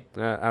 3?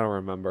 I don't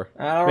remember.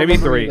 Maybe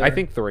 3. Either.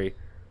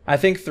 I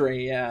think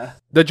 3, yeah.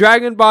 The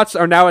Dragon Bots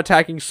are now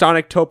attacking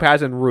Sonic,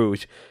 Topaz, and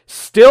Rouge.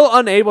 Still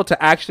unable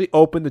to actually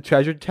open the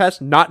treasure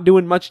chest, not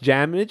doing much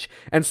damage,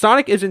 and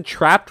Sonic is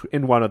entrapped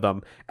in one of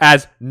them,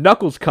 as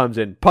Knuckles comes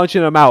in,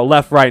 punching him out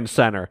left, right, and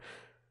center.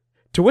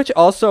 To which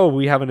also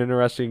we have an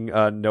interesting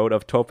note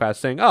of Topaz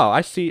saying, oh,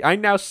 I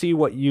now see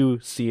what you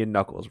see in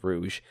Knuckles,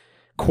 Rouge.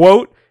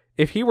 Quote,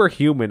 if he were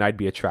human, I'd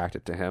be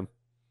attracted to him.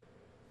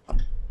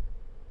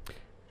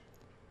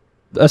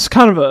 That's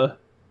kind of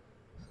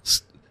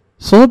it's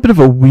a little bit of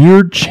a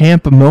weird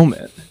champ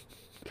moment.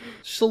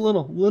 Just a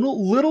little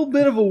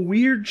bit of a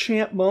weird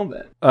champ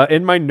moment.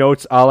 In my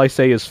notes, all I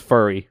say is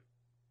furry.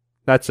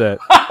 That's it.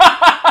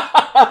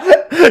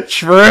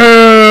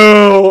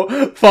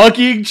 True!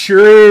 Fucking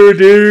true,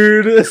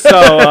 dude!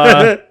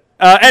 So,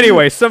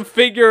 anyway, some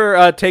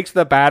figure takes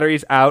the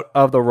batteries out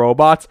of the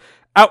robots.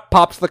 Out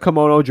pops the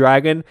Komodo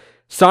dragon.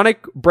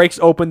 Sonic breaks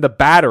open the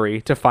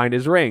battery to find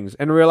his rings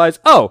and realize,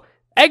 oh,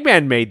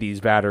 Eggman made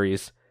these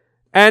batteries.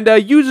 And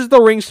uses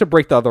the rings to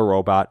break the other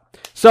robot.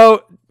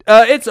 So,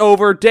 it's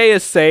over. Day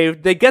is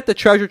saved. They get the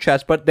treasure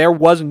chest, but there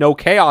was no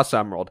Chaos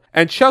Emerald.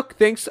 And Chuck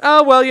thinks,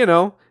 oh, well, you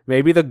know,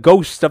 maybe the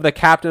ghost of the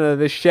captain of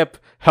this ship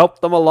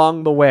helped them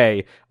along the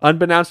way.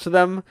 Unbeknownst to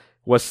them,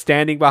 was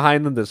standing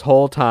behind them this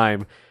whole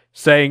time,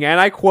 saying,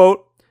 and I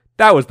quote,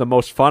 that was the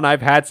most fun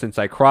I've had since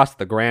I crossed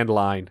the Grand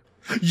Line.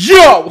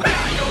 Yo!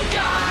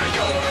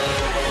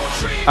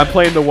 I'm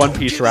playing the One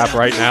Piece rap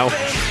right now.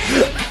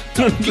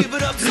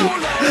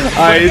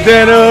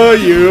 Aideno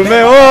yume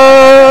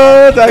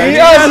wo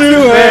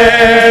takiyasu e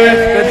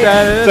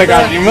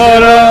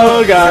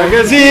Takashimoto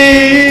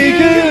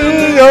gagaziku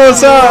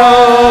yoso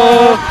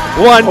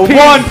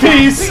One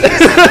Piece.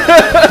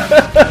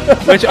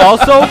 Which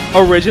also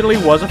originally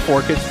was a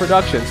 4Kids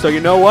production. So you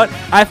know what?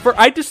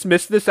 I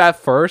dismissed this at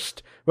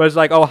first. Was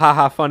like, oh,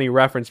 haha, funny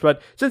reference. But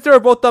since they were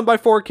both done by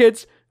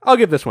 4Kids, I'll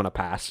give this one a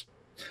pass.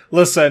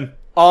 Listen,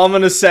 all I'm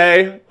gonna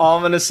say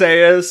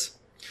is,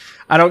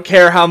 I don't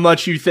care how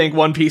much you think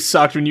One Piece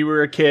sucked when you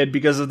were a kid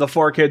because of the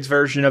 4Kids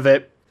version of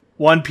it.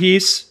 One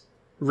Piece,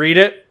 read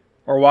it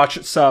or watch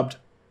it subbed.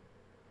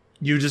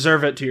 You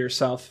deserve it to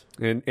yourself.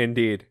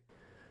 Indeed.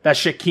 That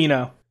shit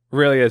Kino.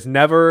 Really is.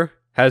 Never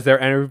has there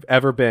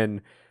ever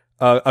been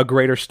a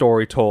greater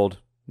story told,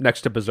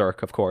 next to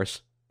Berserk, of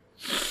course.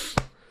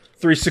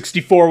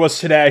 364 was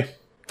today.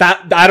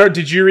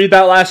 Did you read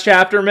that last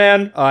chapter,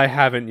 man? I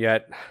haven't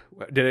yet.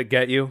 Did it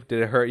get you?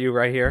 Did it hurt you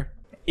right here?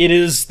 It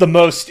is the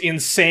most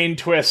insane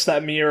twist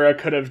that Miura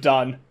could have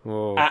done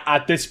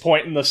at this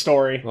point in the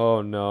story.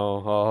 Oh no.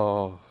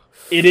 Oh.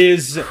 It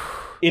is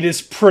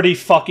pretty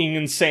fucking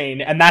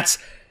insane.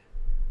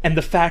 And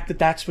the fact that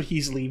that's what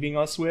he's leaving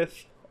us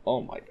with.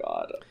 Oh my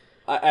god.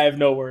 I have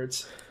no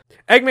words.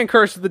 Eggman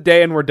Curse of the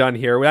Day, and we're done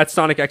here. That's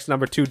Sonic X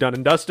number 2 done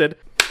and dusted.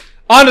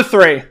 On to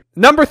 3.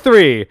 Number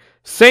 3.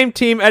 Same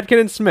team, Edkin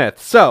and Smith.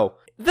 So,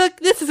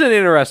 this is an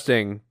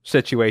interesting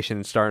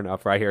situation starting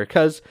off right here,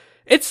 because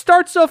it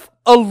starts off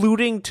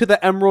alluding to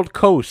the Emerald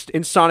Coast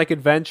in Sonic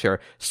Adventure,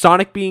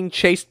 Sonic being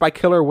chased by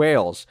killer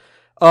whales.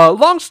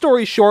 Long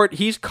story short,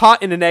 he's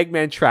caught in an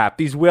Eggman trap.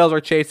 These whales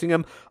are chasing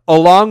him,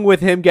 along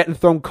with him getting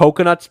thrown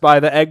coconuts by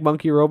the Egg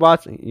Monkey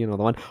robots, you know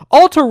the one,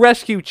 all to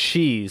rescue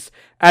Cheese,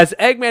 as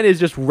Eggman is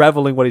just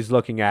reveling what he's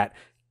looking at.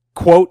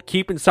 Quote,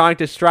 keeping Sonic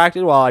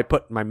distracted while I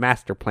put my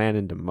master plan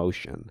into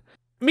motion.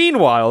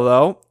 Meanwhile,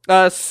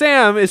 though,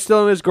 Sam is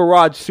still in his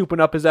garage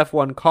souping up his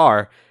F1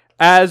 car,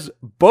 as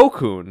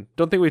Bokun,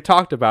 don't think we've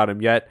talked about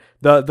him yet,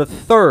 the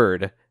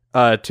third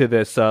to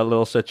this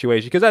little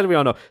situation, because as we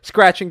all know,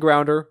 Scratch and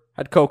Grounder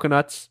had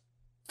coconuts.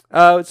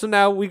 So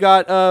now we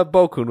got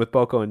Bokun with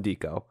Boko and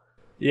Deco.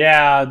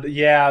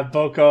 Yeah,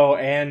 Boko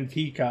and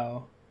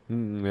Pico.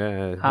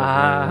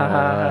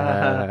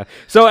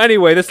 So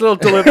anyway, this little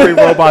delivery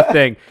robot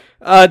thing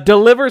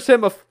delivers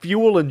him a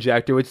fuel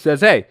injector, which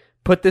says, hey,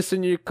 put this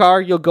in your car,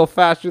 you'll go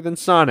faster than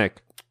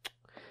Sonic.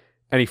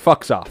 And he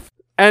fucks off.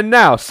 And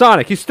now,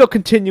 Sonic, he's still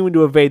continuing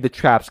to evade the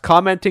traps,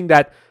 commenting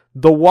that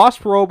the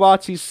Wasp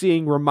robots he's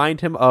seeing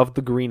remind him of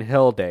the Green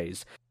Hill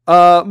days.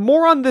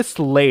 More on this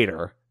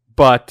later,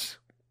 but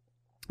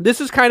this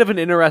is kind of an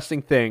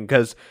interesting thing,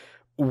 because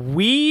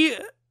we,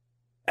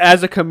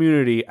 as a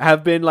community,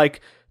 have been,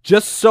 like,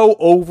 just so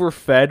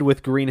overfed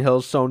with Green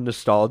Hill's Zone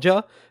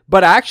nostalgia,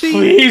 but actually...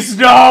 Please,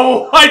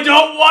 no! I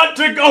don't want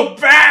to go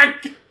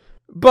back!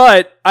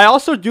 But I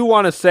also do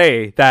want to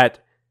say that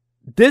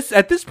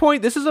at this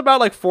point, this is about,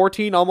 like,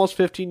 14, almost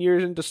 15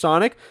 years into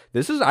Sonic.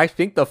 This is, I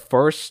think, the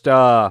first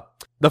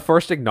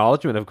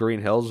acknowledgement of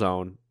Green Hill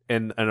Zone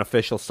in an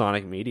official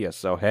Sonic media,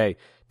 so hey,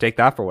 take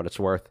that for what it's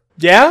worth.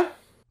 Yeah?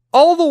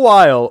 All the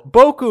while,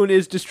 Bokun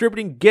is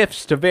distributing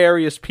gifts to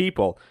various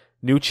people.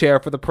 New chair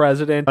for the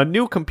president, a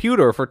new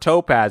computer for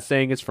Topaz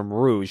saying it's from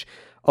Rouge,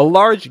 a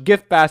large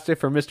gift basket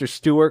for Mr.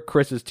 Stewart,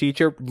 Chris's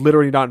teacher,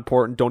 literally not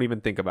important, don't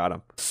even think about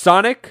him.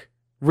 Sonic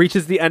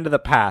reaches the end of the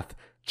path,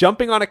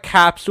 jumping on a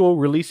capsule,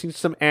 releasing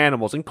some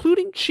animals,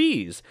 including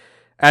Cheese.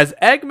 As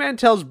Eggman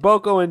tells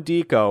Boko and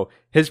Deco,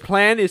 his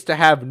plan is to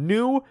have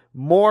new,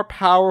 more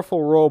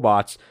powerful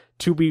robots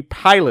to be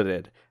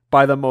piloted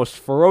by the most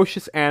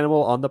ferocious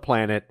animal on the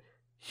planet,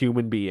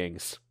 human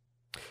beings.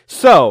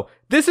 So,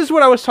 this is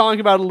what I was talking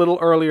about a little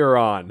earlier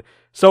on.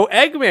 So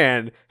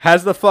Eggman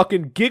has the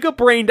fucking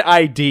giga-brained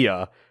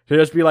idea to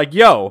just be like,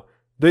 yo,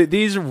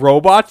 these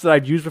robots that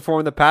I've used before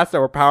in the past that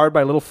were powered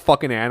by little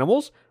fucking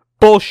animals?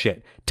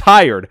 Bullshit.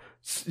 Tired.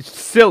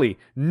 Silly.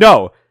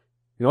 No.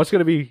 You know what's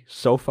gonna be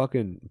so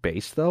fucking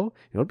base, though?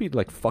 You know what'd be,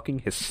 like, fucking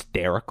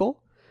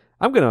hysterical?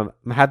 I'm gonna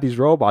have these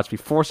robots be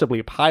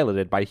forcibly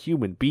piloted by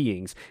human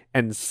beings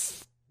and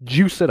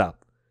juice it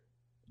up.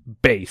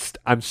 Based.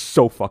 I'm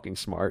so fucking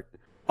smart.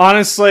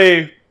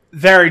 Honestly,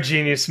 very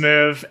genius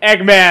move.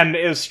 Eggman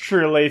is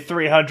truly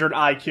 300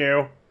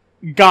 IQ.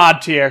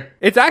 God tier.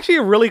 It's actually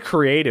really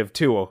creative,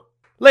 too.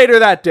 Later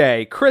that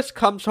day, Chris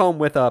comes home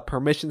with a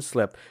permission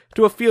slip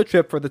to a field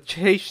trip for the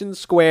Station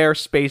Square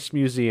Space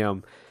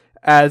Museum,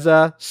 as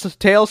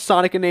Tails,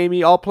 Sonic, and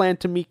Amy all plan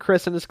to meet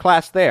Chris and his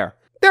class there.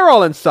 They're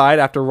all inside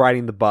after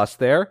riding the bus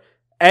there.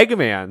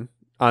 Eggman,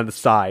 on the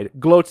side,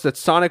 gloats that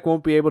Sonic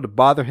won't be able to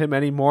bother him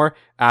anymore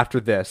after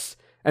this,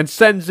 and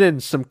sends in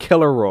some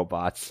killer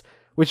robots,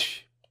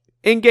 which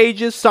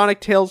engages Sonic,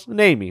 Tails, and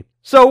Amy.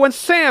 So when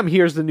Sam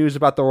hears the news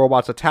about the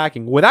robots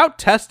attacking, without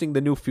testing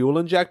the new fuel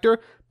injector,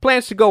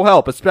 plans to go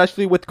help,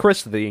 especially with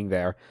Chris being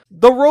there.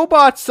 The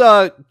robots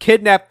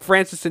kidnap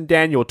Francis and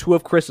Daniel, two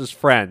of Chris's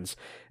friends,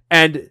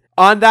 and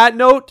on that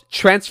note,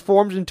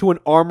 transforms into an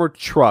armored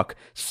truck,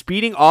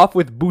 speeding off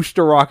with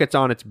booster rockets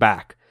on its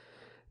back.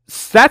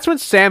 That's when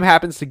Sam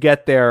happens to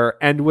get there,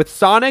 and with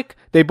Sonic,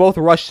 they both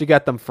rush to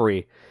get them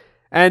free.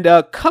 And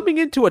coming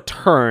into a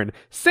turn,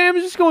 Sam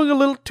is just going a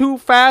little too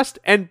fast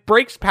and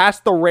breaks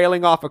past the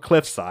railing off a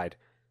cliffside.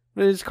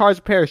 His car's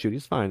a parachute.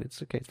 He's fine.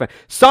 It's okay. It's fine.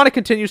 Sonic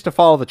continues to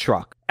follow the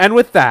truck. And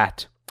with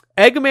that,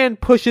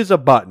 Eggman pushes a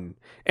button,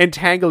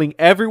 entangling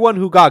everyone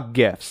who got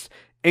gifts,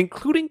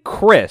 including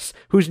Chris,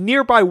 who's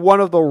nearby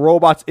one of the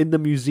robots in the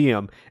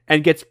museum,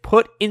 and gets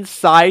put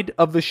inside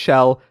of the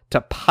shell to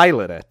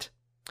pilot it.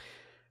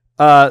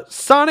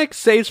 Sonic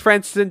saves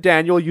Francis and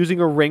Daniel using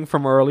a ring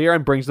from earlier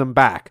and brings them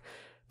back.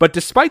 But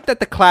despite that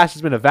the class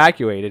has been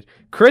evacuated,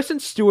 Chris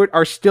and Stuart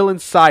are still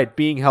inside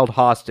being held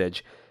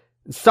hostage.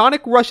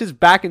 Sonic rushes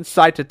back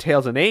inside to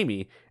Tails and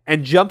Amy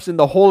and jumps in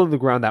the hole in the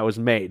ground that was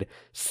made,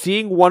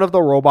 seeing one of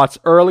the robots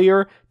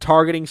earlier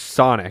targeting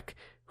Sonic,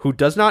 who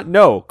does not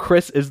know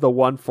Chris is the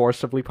one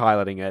forcibly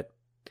piloting it.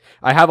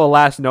 I have a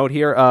last note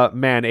here.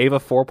 Man, Ava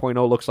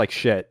 4.0 looks like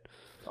shit.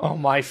 Oh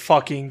my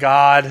fucking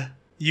god.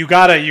 You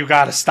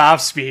gotta stop,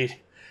 Speed.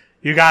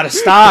 You gotta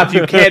stop.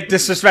 You can't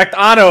disrespect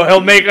Anno. He'll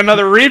make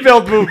another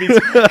rebuild movies.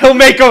 He'll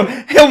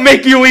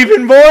make you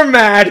even more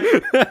mad.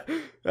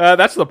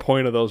 That's the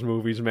point of those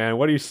movies, man.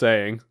 What are you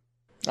saying?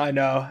 I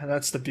know.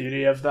 That's the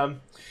beauty of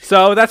them.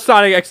 So that's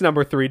Sonic X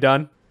number 3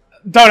 done.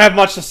 Don't have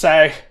much to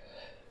say.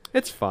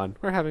 It's fun.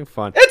 We're having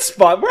fun. It's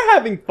fun. We're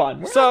having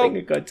fun. We're having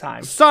a good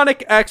time.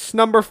 Sonic X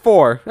number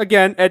 4.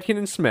 Again, Edkin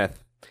and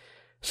Smith.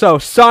 So,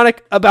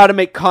 Sonic, about to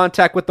make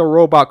contact with the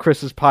robot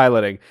Chris is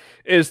piloting,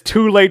 is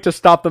too late to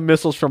stop the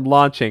missiles from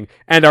launching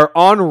and are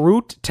en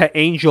route to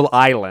Angel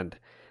Island.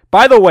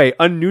 By the way,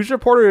 a news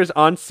reporter is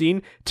on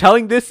scene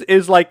telling this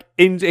is like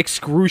in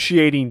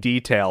excruciating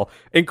detail,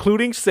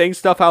 including saying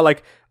stuff how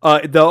like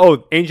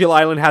Angel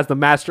Island has the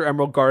Master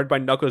Emerald guarded by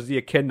Knuckles the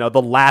Echidna,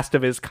 the last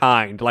of his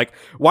kind. Like,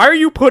 why are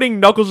you putting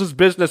Knuckles'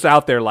 business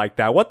out there like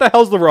that? What the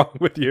hell's wrong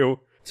with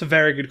you? It's a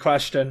very good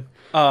question.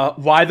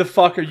 Why the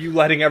fuck are you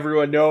letting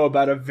everyone know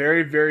about a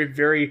very, very,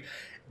 very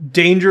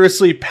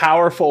dangerously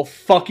powerful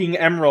fucking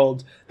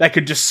emerald that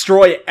could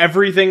destroy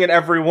everything and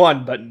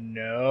everyone? But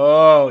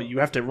no, you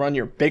have to run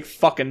your big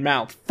fucking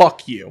mouth.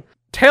 Fuck you.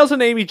 Tails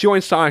and Amy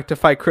join Sonic to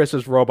fight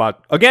Chris's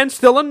robot. Again,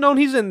 still unknown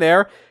he's in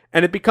there,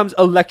 and it becomes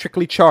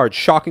electrically charged,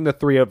 shocking the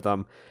three of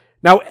them.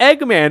 Now,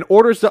 Eggman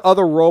orders the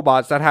other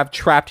robots that have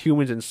trapped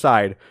humans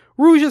inside.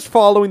 Rouge is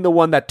following the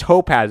one that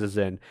Topaz is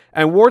in,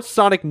 and warns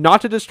Sonic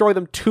not to destroy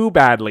them too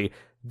badly.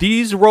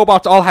 These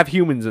robots all have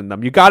humans in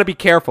them. You gotta be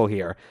careful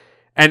here.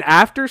 And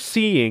after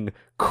seeing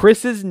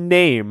Chris's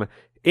name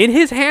in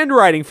his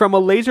handwriting from a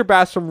laser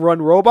blast from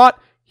Run Robot,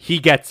 he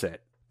gets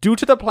it. Due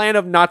to the plan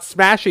of not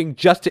smashing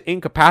just to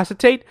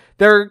incapacitate,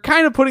 they're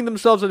kind of putting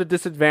themselves at a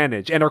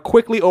disadvantage and are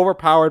quickly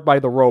overpowered by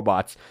the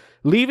robots,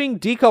 leaving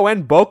Deco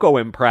and Boko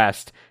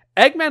impressed.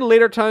 Eggman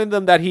later telling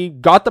them that he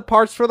got the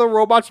parts for the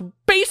robots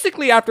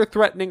basically after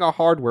threatening a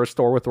hardware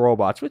store with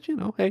robots, which,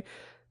 hey,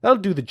 that'll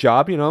do the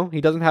job, he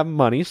doesn't have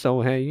money,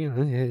 so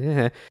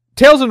hey,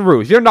 Tails and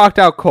Rouge, they're knocked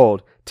out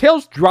cold.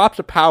 Tails drops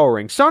a power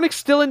ring. Sonic's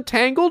still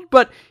entangled,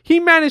 but he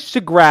managed to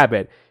grab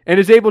it and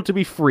is able to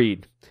be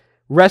freed.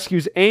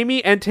 Rescues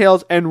Amy and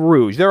Tails and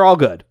Rouge. They're all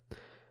good.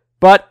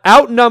 But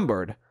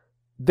outnumbered,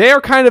 they're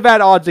kind of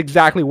at odds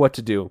exactly what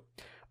to do.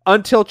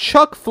 Until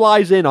Chuck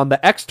flies in on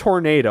the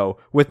X-Tornado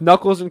with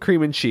Knuckles and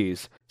Cream and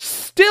Cheese.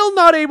 Still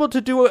not able to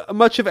do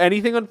much of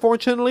anything,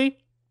 unfortunately.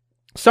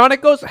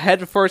 Sonic goes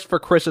headfirst for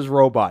Chris's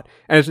robot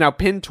and is now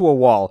pinned to a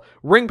wall.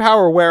 Ring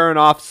power wearing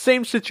off,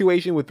 same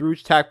situation with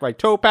Rouge attacked by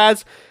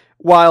Topaz,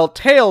 while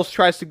Tails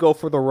tries to go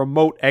for the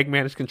remote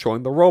Eggman is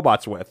controlling the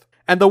robots with.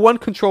 And the one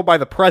controlled by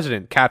the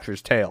President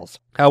captures Tails.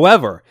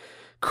 However,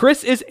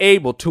 Chris is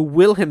able to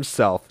will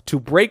himself to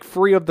break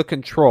free of the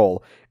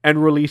control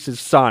and releases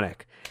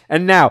Sonic.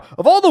 And now,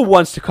 of all the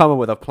ones to come up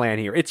with a plan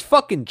here, it's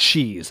fucking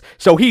Cheese.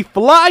 So he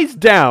flies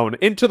down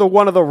into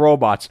one of the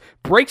robots,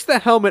 breaks the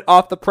helmet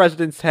off the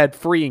President's head,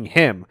 freeing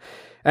him.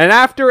 And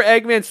after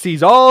Eggman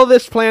sees all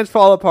this plans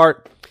fall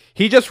apart,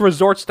 he just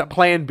resorts to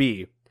plan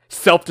B.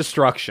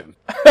 Self-destruction.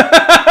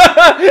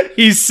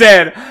 He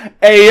said,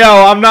 "Hey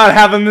yo, I'm not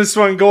having this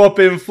one go up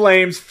in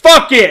flames.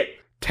 Fuck it!"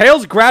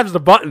 Tails grabs the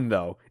button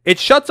though. It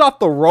shuts off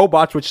the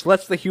robots, which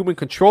lets the human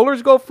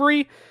controllers go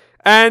free,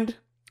 and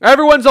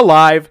everyone's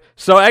alive,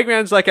 so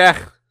Eggman's like,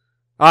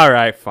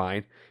 alright,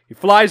 fine. He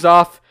flies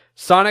off.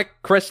 Sonic,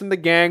 Chris, and the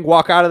gang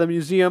walk out of the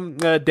museum.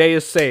 Day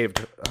is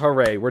saved.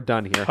 Hooray, we're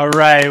done here.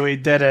 Hooray, we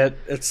did it.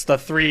 It's the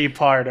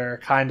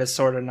three-parter. Kinda,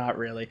 sorta, not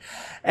really.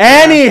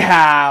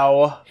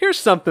 Anyhow! Here's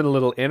something a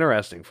little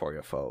interesting for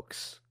you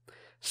folks.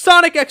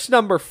 Sonic X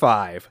number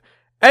 5.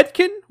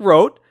 Edkin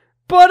wrote,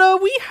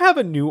 but we have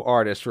a new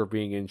artist we're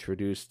being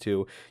introduced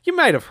to. You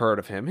might have heard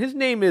of him. His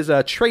name is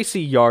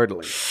Tracy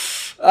Yardley.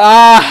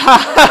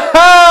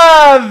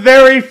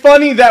 Very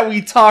funny that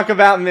we talk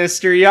about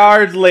Mr.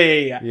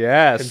 Yardley.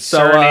 Yes.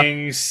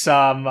 Concerning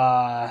some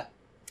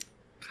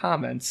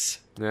comments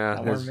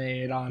that were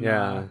made on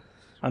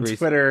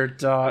Twitter.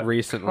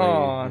 Recently.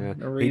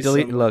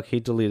 He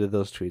deleted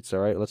those tweets,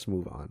 alright? Let's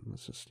move on.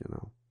 Let's just,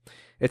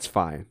 It's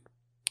fine.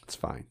 It's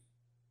fine.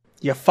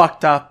 You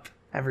fucked up.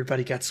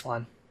 Everybody gets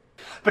one.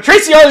 But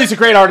Tracy Yardley's a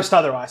great artist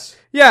otherwise.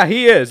 Yeah,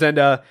 he is, and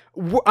I'm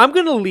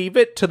going to leave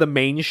it to the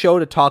main show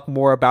to talk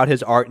more about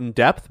his art in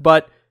depth,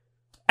 but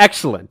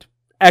excellent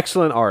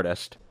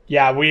artist.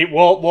 Yeah,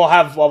 we'll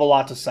have a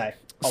lot to say.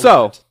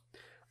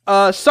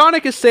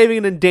 Sonic is saving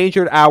an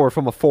endangered owl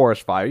from a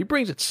forest fire. He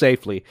brings it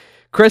safely.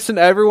 Chris and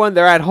everyone,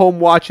 they're at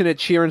home watching it,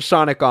 cheering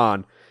Sonic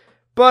on.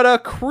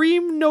 But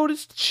Cream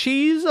noticed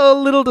Cheese a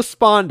little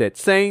despondent,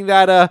 saying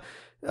that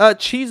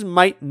Cheese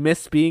might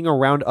miss being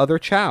around other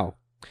Chow.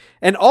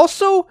 And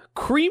also,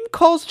 Cream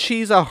calls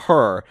Cheese a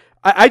her.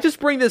 I just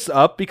bring this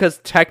up because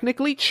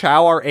technically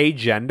Chow are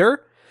agender.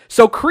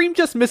 So Cream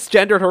just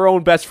misgendered her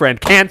own best friend.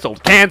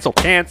 Cancelled.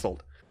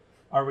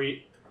 Are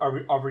we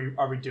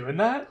doing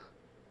that?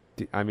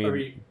 I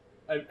mean...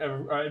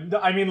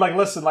 I mean, like,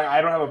 listen, like,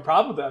 I don't have a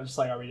problem with that. I'm just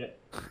like, are we...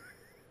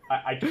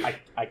 I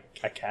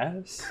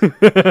guess.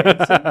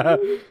 Yeah.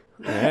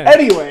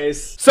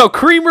 Anyways. So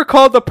Cream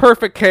recalled the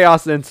perfect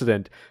chaos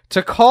incident.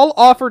 Tikal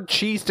offered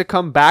Cheese to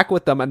come back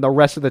with them and the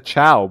rest of the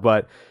Chow,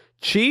 but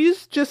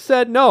Cheese just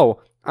said,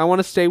 no, I want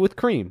to stay with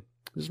Cream.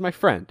 This is my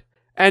friend.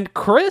 And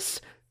Chris,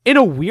 in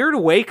a weird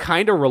way,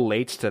 kind of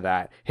relates to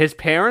that. His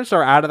parents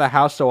are out of the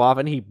house so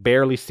often he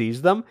barely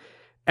sees them.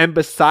 And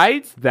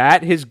besides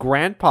that, his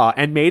grandpa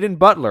and Maiden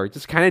Butler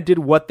just kind of did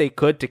what they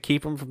could to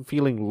keep him from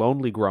feeling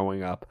lonely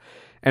growing up.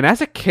 And as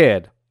a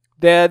kid,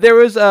 there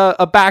was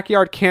a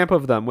backyard camp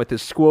of them with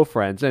his school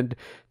friends, and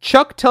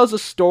Chuck tells a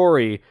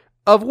story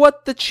of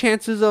what the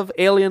chances of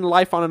alien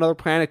life on another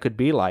planet could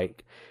be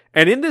like.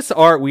 And in this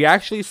art, we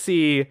actually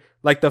see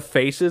like the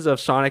faces of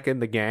Sonic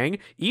and the gang,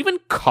 even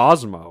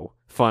Cosmo,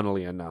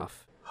 funnily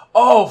enough.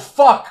 Oh,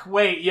 fuck.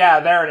 Wait, yeah,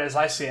 there it is.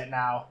 I see it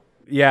now.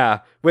 Yeah,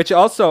 which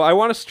also, I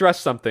want to stress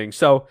something.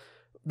 So,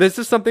 this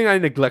is something I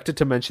neglected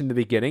to mention in the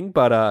beginning,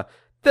 but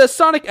the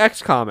Sonic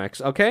X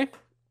comics, okay?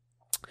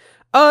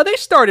 They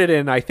started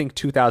in, I think,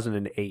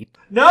 2008.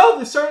 No,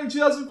 they started in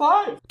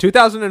 2005.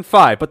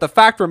 2005, but the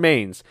fact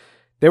remains,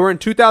 they were in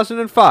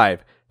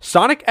 2005.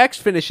 Sonic X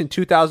finished in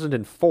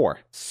 2004.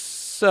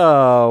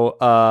 So,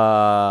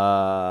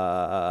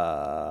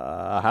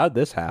 how'd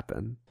this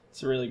happen?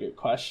 It's a really good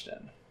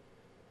question.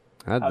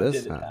 How did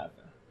it happen?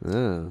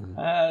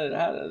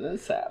 How did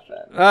this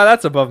happen?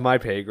 That's above my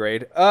pay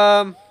grade.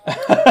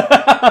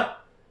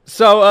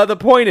 So, the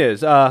point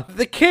is,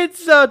 the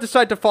kids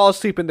decide to fall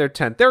asleep in their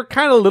tent. They're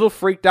kind of a little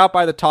freaked out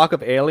by the talk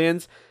of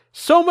aliens.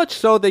 So much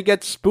so, they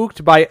get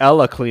spooked by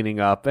Ella cleaning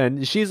up.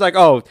 And she's like,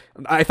 oh,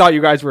 I thought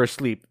you guys were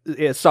asleep.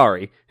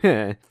 Sorry.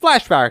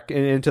 Flashback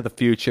into the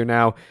future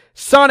now.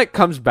 Sonic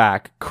comes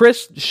back.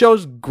 Chris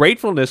shows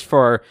gratefulness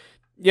for,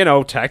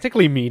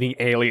 technically meeting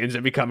aliens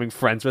and becoming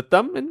friends with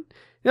them. And,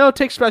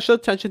 takes special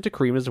attention to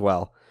Cream as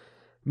well.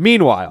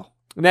 Meanwhile,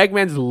 in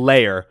Eggman's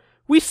lair,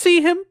 we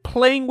see him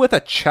playing with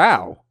a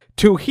Chow.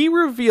 He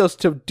reveals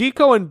to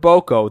Deco and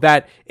Boko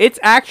that it's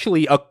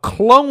actually a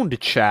cloned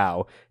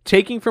Chow,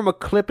 taking from a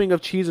clipping of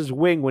Cheese's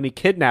wing when he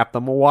kidnapped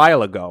them a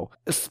while ago.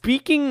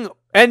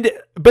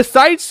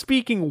 Besides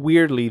speaking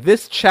weirdly,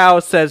 this Chow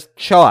says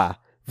Choa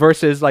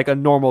versus like a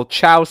normal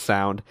Chow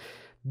sound.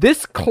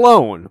 This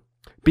clone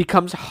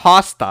becomes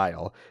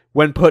hostile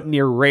when put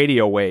near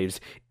radio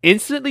waves,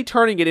 instantly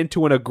turning it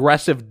into an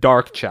aggressive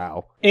dark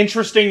Chow.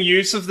 Interesting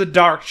use of the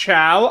dark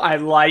Chow. I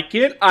like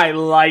it.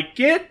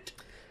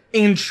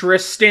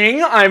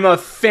 Interesting. I'm a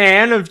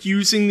fan of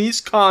using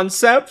these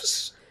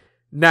concepts.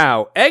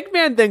 Now,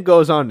 Eggman then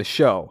goes on to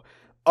show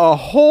a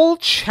whole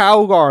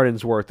Chow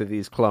Garden's worth of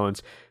these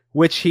clones,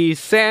 which he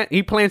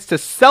plans to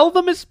sell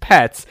them as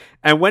pets,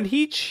 and when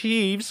he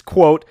achieves,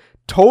 quote,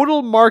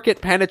 total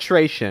market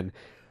penetration.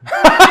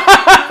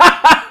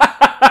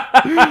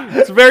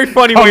 It's a very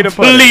funny way to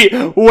put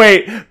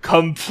it.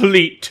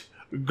 Complete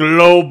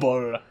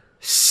global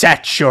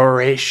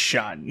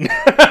saturation.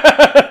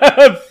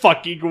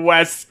 Fucking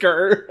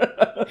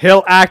Wesker.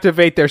 He'll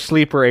activate their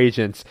sleeper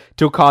agents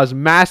to cause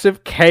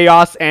massive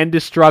chaos and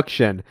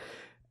destruction.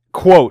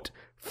 Quote,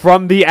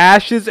 from the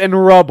ashes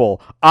and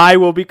rubble, I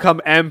will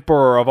become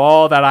emperor of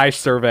all that I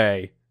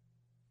survey.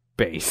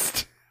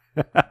 Based.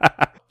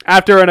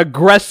 After an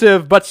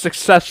aggressive but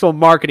successful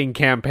marketing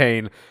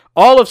campaign,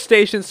 all of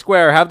Station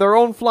Square have their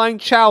own flying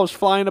Chows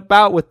flying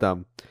about with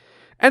them.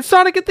 And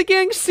Sonic and the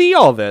gang see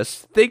all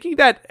this, thinking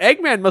that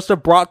Eggman must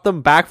have brought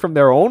them back from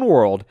their own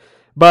world.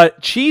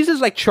 But Cheese is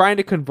like trying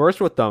to converse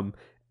with them,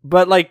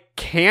 but like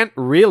can't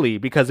really,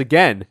 because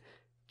again,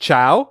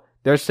 Chow,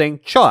 they're saying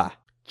Choa.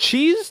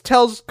 Cheese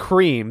tells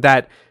Cream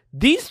that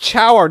these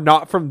Chow are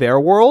not from their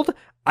world.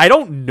 I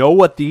don't know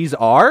what these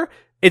are.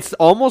 It's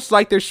almost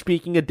like they're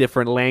speaking a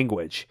different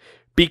language.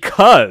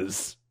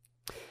 Because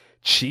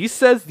Cheese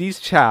says these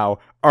Chow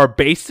are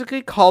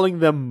basically calling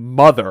them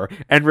mother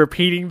and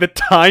repeating the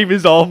time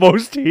is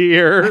almost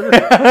here.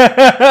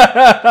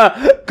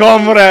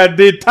 Comrade,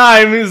 the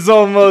time is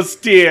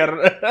almost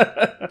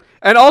here.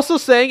 And also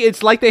saying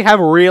it's like they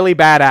have really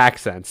bad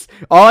accents.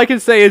 All I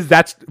can say is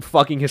that's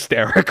fucking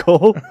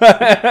hysterical.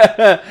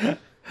 They're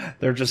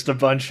just a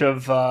bunch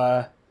of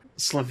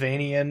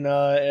Slovenian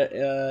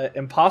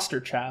imposter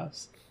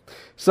Chows.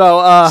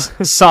 So,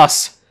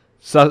 Sus.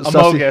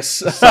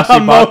 Amogus.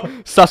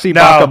 Sussy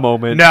Baka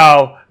moment.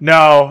 No,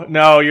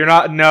 you're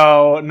not.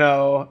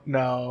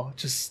 No.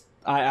 Just,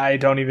 I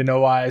don't even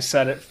know why I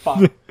said it.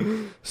 Fuck.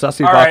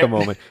 Sussy Baka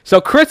moment.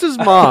 So Chris's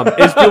mom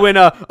is doing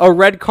a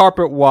red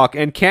carpet walk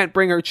and can't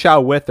bring her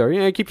Chow with her.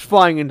 He keeps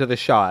flying into the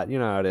shot. You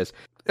know how it is.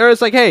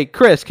 It's like, hey,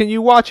 Chris, can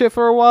you watch it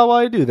for a while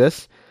I do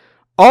this?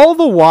 All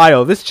the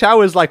while, this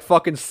Chow is like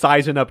fucking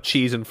sizing up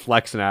Cheese and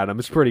flexing at him.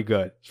 It's pretty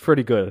good. It's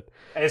pretty good.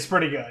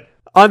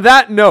 On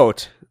that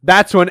note,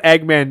 that's when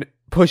Eggman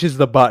pushes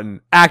the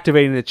button,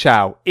 activating the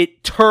Chow.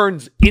 It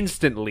turns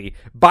instantly,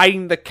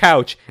 biting the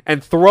couch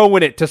and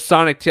throwing it to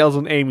Sonic, Tails,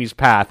 and Amy's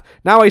path.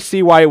 Now I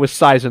see why it was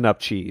sizing up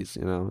cheese.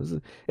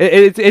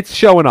 It's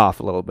showing off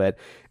a little bit.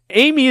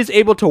 Amy is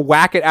able to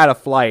whack it out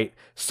of flight.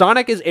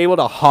 Sonic is able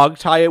to hog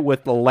tie it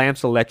with the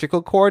lamp's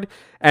electrical cord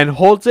and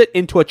holds it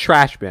into a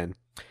trash bin.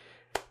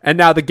 And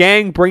now the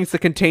gang brings the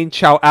contained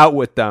Chow out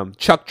with them,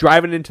 Chuck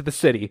driving into the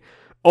city,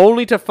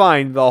 only to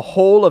find the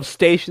whole of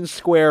Station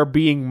Square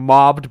being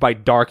mobbed by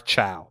Dark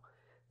Chow.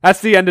 That's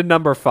the end of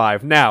number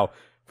 5. Now,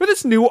 for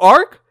this new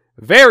arc,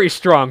 very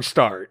strong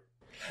start.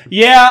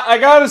 Yeah, I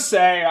gotta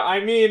say,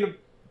 I mean,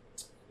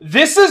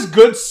 this is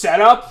good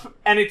setup,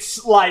 and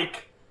it's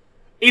like,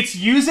 it's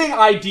using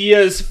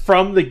ideas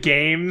from the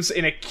games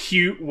in a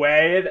cute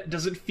way that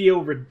doesn't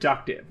feel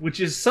reductive, which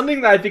is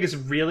something that I think is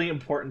really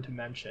important to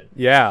mention.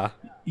 Yeah.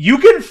 You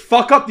can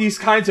fuck up these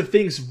kinds of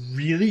things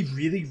really,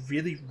 really,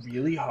 really,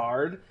 really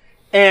hard.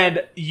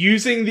 And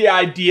using the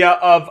idea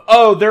of,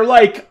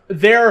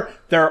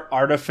 they're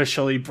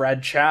artificially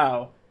bred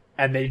Chow,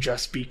 and they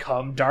just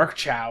become Dark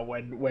Chow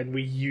when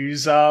we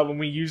use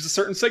a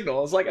certain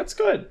signal. It's like, that's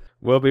good.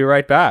 We'll be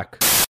right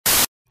back.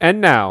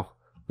 And now,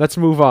 let's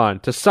move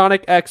on to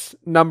Sonic X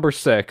number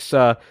 6.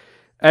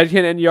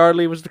 Edkin and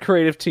Yardley was the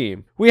creative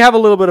team. We have a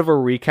little bit of a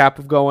recap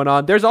of going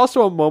on. There's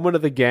also a moment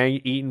of the gang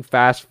eating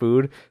fast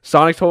food.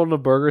 Sonic's holding a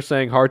burger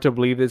saying, hard to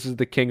believe this is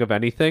the king of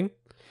anything.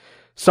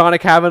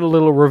 Sonic having a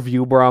little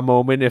review bra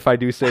moment, if I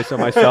do say so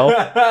myself.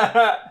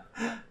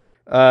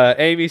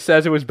 Amy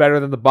says it was better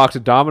than the box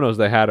of Dominoes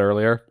they had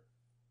earlier.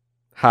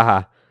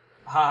 Haha.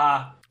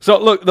 Haha.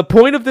 So look, the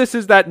point of this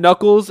is that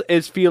Knuckles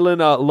is feeling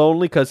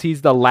lonely because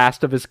he's the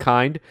last of his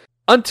kind.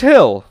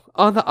 Until,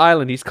 on the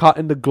island, he's caught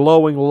in the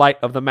glowing light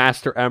of the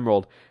Master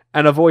Emerald,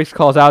 and a voice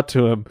calls out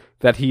to him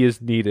that he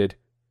is needed.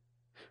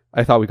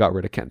 I thought we got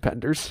rid of Ken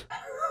Penders.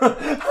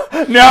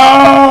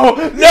 No!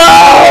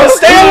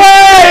 Stay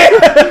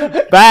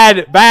away!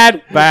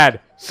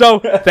 Bad. So,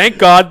 thank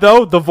God,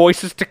 though, the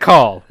voice is to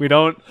call. We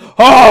don't...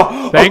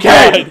 Oh, thank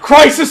okay! God.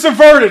 Crisis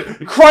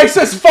averted!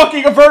 Crisis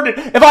fucking averted!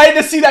 If I had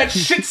to see that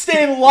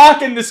shit-stained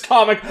lock in this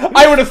comic,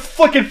 I would have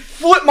fucking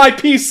flipped my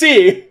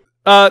PC!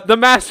 The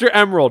Master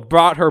Emerald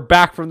brought her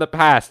back from the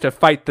past to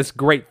fight this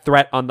great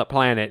threat on the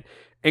planet,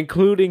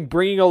 including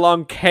bringing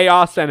along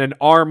chaos and an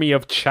army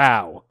of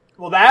Chow.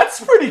 Well,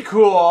 that's pretty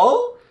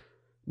cool.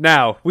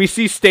 Now, we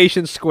see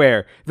Station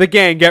Square. The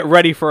gang get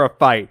ready for a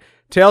fight.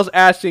 Tails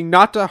asking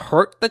not to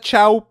hurt the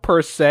Chow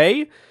per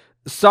se.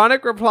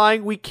 Sonic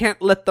replying, we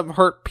can't let them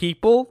hurt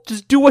people.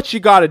 Just do what you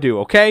gotta do,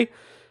 okay?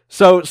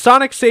 So,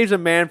 Sonic saves a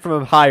man from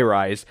a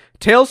high-rise,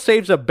 Tails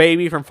saves a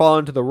baby from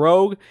falling to the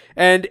road,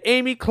 and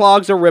Amy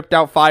clogs a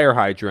ripped-out fire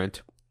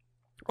hydrant.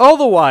 All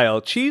the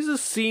while, Cheese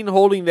is seen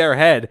holding their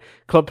head,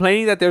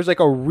 complaining that there's like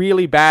a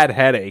really bad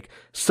headache,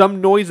 some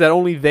noise that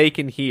only they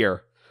can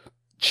hear.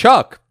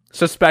 Chuck,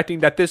 suspecting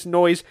that this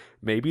noise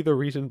may be the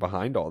reason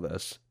behind all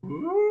this.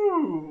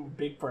 Ooh,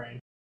 big brain.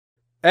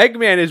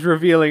 Eggman is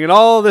revealing in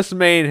all this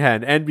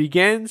mayhem and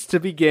begins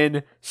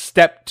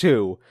step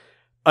 2.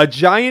 A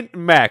giant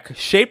mech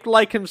shaped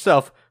like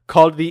himself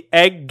called the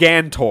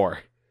Eggantor,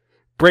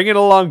 bringing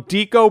along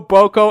Deco,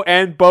 Boko,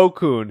 and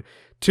Bokun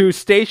to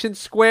Station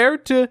Square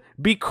to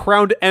be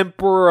crowned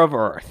Emperor of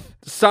Earth.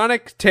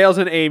 Sonic, Tails,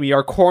 and Amy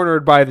are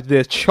cornered by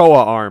the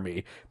Choa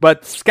army,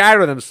 but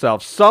scatter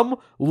themselves. Some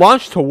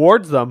launch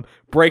towards them,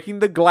 breaking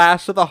the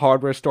glass of the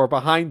hardware store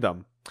behind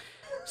them.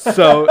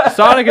 So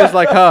Sonic is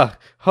like,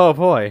 oh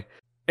boy.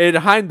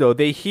 Behind though,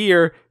 they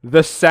hear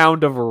the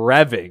sound of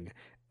revving.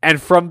 And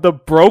from the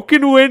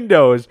broken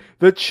windows,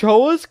 the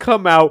Choas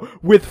come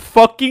out with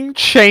fucking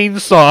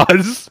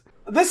chainsaws.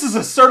 This is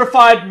a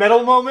certified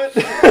metal moment.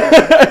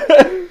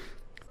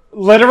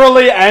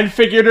 Literally and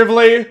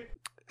figuratively.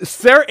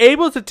 They're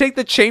able to take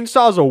the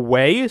chainsaws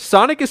away,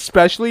 Sonic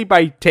especially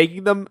by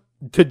taking them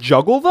to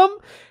juggle them,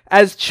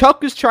 as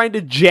Chuck is trying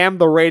to jam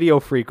the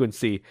radio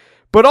frequency.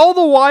 But all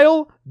the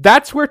while,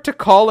 that's where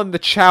Tikal and the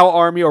Chow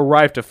army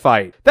arrive to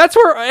fight.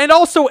 And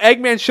also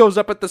Eggman shows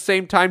up at the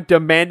same time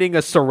demanding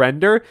a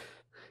surrender.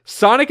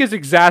 Sonic is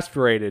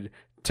exasperated.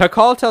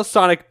 Tikal tells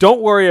Sonic,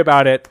 don't worry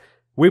about it,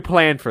 we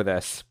planned for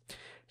this.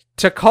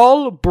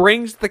 Tikal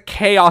brings the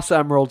Chaos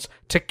Emeralds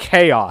to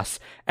Chaos,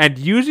 and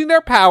using their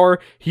power,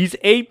 he's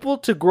able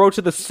to grow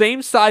to the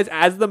same size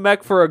as the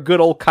mech for a good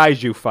old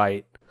kaiju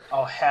fight.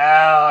 Oh,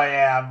 hell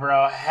yeah,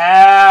 bro.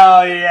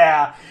 Hell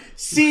yeah.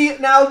 See,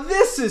 now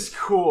this is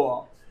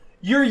cool.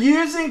 You're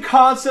using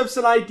concepts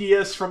and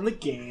ideas from the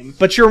game,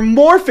 but you're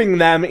morphing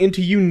them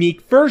into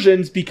unique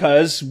versions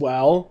because,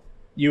 well,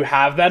 you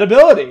have that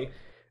ability.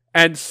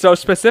 And so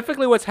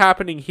specifically what's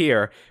happening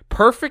here,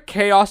 Perfect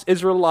Chaos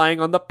is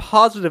relying on the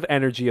positive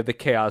energy of the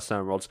Chaos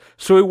Emeralds,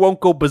 so he won't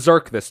go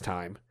berserk this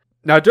time.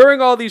 Now, during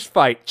all these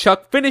fights,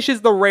 Chuck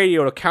finishes the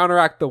radio to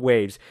counteract the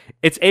waves.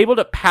 It's able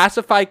to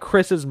pacify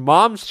Chris's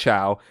mom's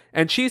Chow,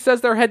 and she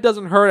says their head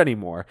doesn't hurt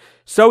anymore.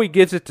 So he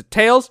gives it to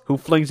Tails, who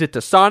flings it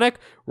to Sonic,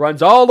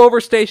 runs all over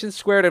Station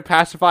Square to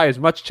pacify as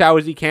much Chow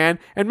as he can,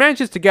 and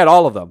manages to get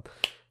all of them.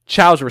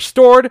 Chow's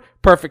restored.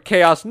 Perfect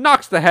Chaos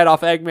knocks the head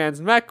off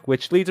Eggman's mech,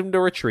 which leads him to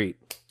retreat.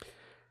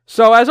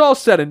 So as all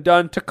said and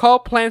done,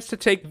 Tikal plans to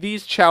take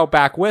these Chow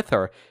back with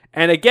her,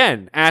 and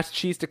again asks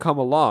Cheese to come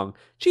along.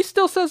 Cheese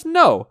still says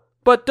no,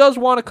 but does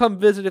want to come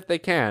visit if they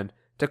can.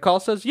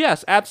 Tikal says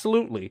yes,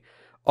 absolutely.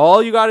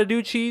 All you gotta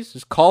do, Cheese,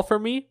 is call for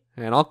me,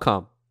 and I'll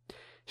come.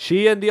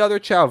 She and the other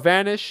Chow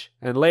vanish,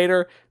 and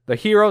later, the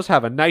heroes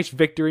have a nice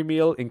victory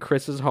meal in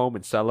Chris's home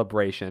in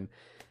celebration.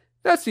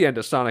 That's the end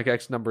of Sonic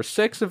X number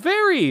 6. A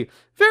very,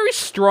 very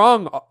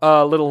strong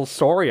little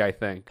story, I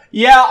think.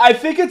 Yeah, I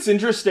think it's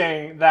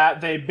interesting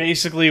that they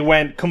basically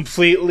went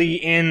completely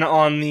in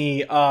on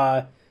the,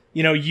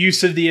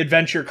 use of the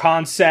adventure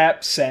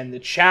concepts and the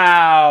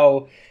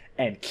Chow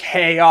and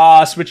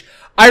Chaos, which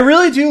I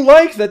really do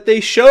like that they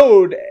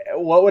showed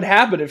what would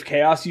happen if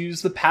Chaos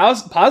used the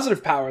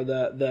positive power,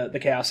 the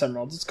Chaos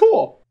Emeralds. It's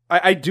cool.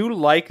 I do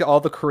like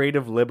all the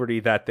creative liberty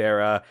that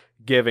they're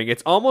giving.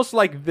 It's almost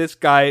like this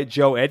guy,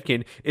 Joe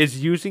Edkin,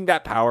 is using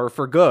that power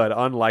for good,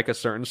 unlike a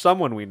certain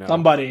someone we know.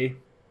 Somebody.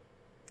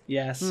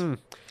 Yes.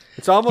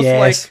 It's almost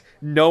like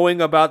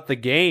knowing about the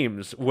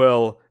games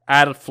will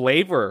add a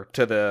flavor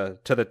to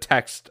the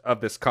text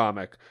of this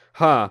comic.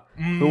 Huh.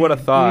 Who would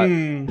have thought?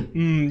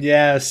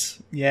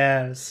 Yes.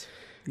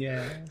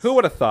 Who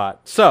would have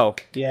thought? So,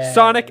 yes.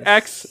 Sonic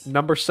X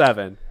number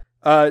 7.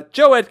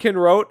 Joe Edkin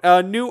wrote,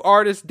 new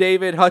artist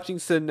David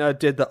Hutchinson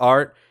did the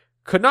art.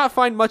 Could not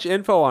find much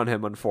info on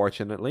him,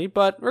 unfortunately,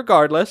 but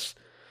regardless,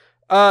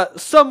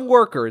 some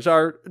workers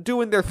are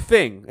doing their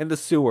thing in the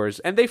sewers,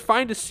 and they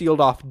find a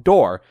sealed-off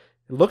door.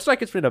 It looks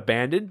like it's been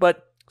abandoned,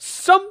 but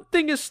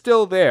something is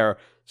still there.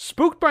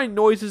 Spooked by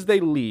noises, they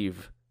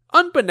leave.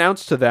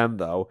 Unbeknownst to them,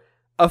 though,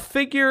 a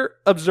figure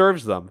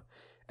observes them,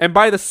 and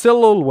by the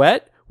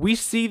silhouette, we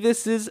see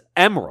this is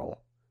Emerald,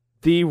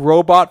 the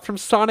robot from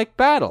Sonic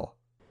Battle.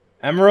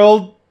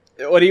 Emerald,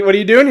 what are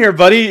you doing here,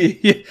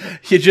 buddy?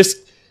 You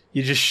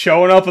just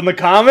showing up in the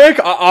comic?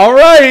 All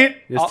right.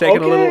 He's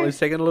taking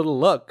a little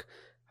look.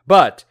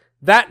 But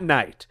that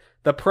night,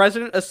 the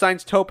president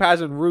assigns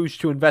Topaz and Rouge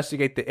to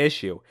investigate the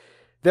issue.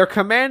 Their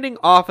commanding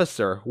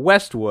officer,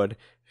 Westwood,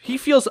 he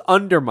feels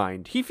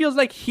undermined. He feels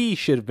like he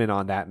should have been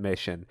on that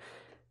mission.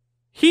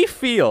 He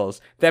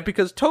feels that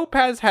because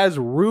Topaz has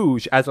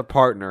Rouge as a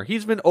partner,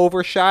 he's been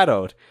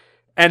overshadowed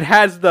and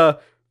has the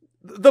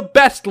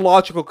best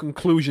logical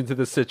conclusion to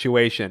the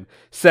situation.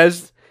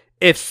 Says,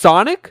 if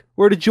Sonic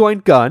were to join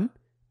Gun,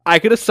 I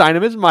could assign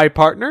him as my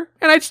partner,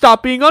 and I'd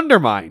stop being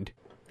undermined.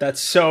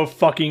 That's so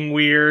fucking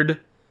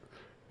weird.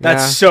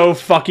 That's so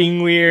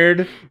fucking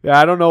weird. Yeah,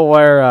 I don't know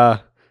where,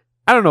 I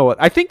don't know what.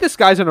 I think this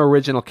guy's an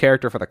original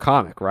character for the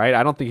comic, right?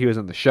 I don't think he was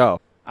in the show.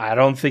 I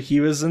don't think he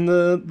was in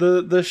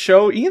the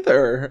show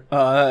either,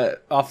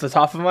 off the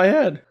top of my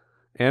head.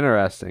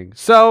 Interesting.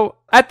 So,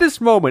 at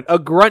this moment, a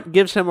grunt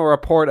gives him a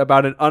report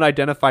about an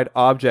unidentified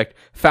object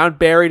found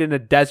buried in a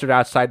desert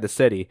outside the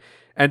city,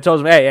 and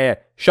tells him, hey,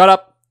 shut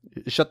up.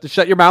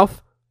 Shut your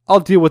mouth. I'll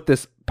deal with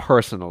this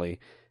personally.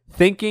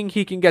 Thinking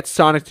he can get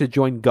Sonic to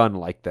join Gun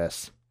like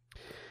this.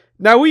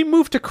 Now, we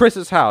move to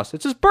Chris's house.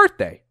 It's his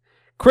birthday.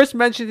 Chris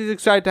mentions he's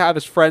excited to have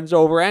his friends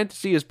over and to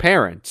see his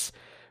parents.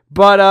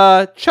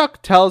 But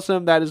Chuck tells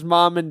him that his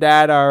mom and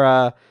dad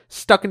are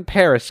stuck in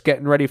Paris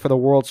getting ready for the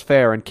World's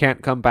Fair and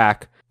can't come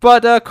back.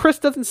 But Chris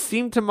doesn't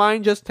seem to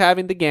mind just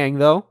having the gang,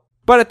 though.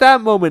 But at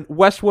that moment,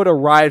 Westwood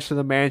arrives to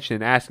the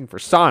mansion asking for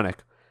Sonic,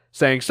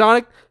 saying,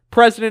 Sonic,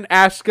 President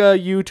asks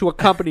you to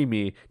accompany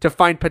me to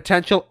find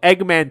potential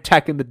Eggman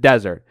tech in the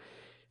desert.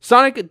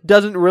 Sonic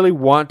doesn't really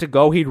want to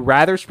go. He'd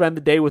rather spend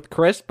the day with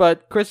Chris,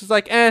 but Chris is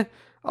like,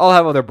 I'll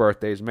have other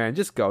birthdays, man.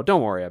 Just go.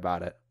 Don't worry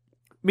about it.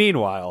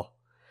 Meanwhile,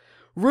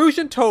 Rouge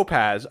and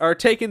Topaz are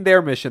taking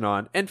their mission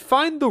on and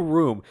find the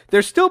room.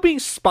 They're still being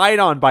spied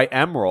on by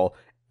Emerald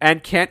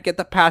and can't get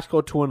the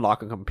passcode to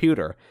unlock a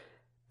computer.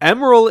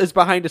 Emerald is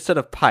behind a set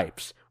of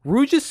pipes.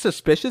 Rouge is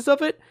suspicious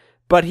of it,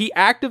 but he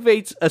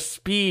activates a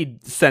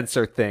speed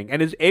sensor thing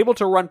and is able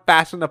to run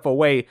fast enough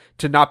away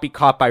to not be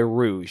caught by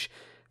Rouge.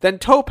 Then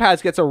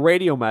Topaz gets a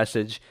radio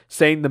message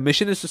saying the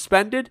mission is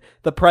suspended,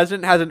 the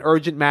president has an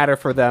urgent matter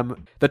for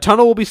them, the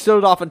tunnel will be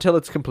sealed off until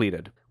it's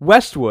completed.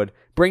 Westwood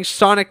brings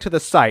Sonic to the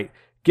site,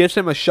 gives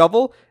him a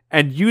shovel,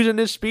 and using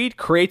his speed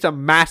creates a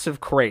massive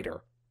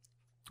crater.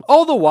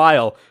 All the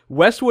while,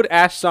 Westwood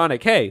asks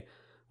Sonic, hey,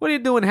 what are you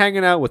doing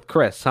hanging out with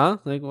Chris, huh?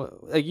 Like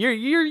you're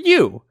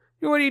you.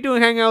 What are you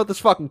doing hanging out with this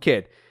fucking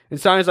kid? And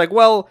Sonic's like,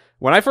 well,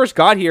 when I first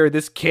got here,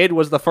 this kid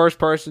was the first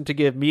person to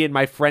give me and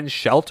my friends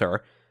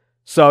shelter.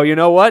 So, you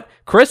know what?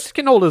 Chris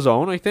can hold his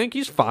own, I think.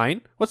 He's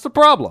fine. What's the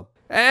problem?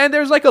 And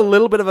there's like a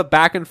little bit of a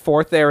back and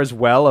forth there as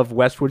well of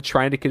Westwood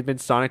trying to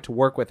convince Sonic to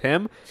work with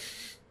him.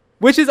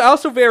 Which is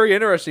also very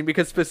interesting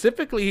because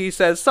specifically he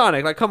says,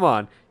 Sonic, like, come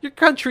on. Your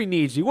country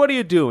needs you. What are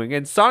you doing?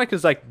 And Sonic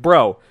is like,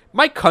 bro,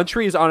 my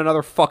country is on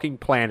another fucking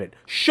planet.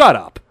 Shut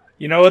up.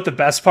 You know what the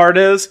best part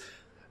is?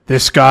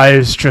 This guy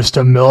is just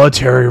a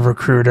military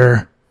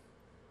recruiter.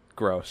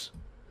 Gross.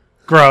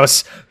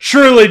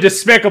 Truly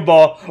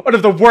despicable. One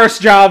of the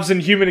worst jobs in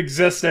human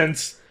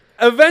existence.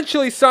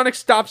 Eventually, Sonic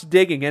stops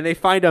digging and they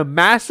find a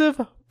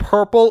massive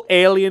purple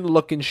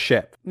alien-looking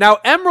ship. Now,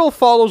 Emerald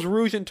follows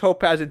Rouge and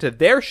Topaz into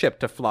their ship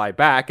to fly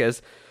back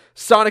as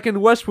Sonic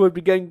and Westwood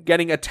begin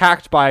getting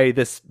attacked by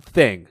this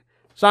thing.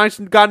 Sonic's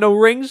got no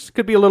rings,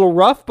 could be a little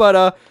rough,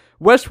 but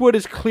Westwood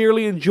is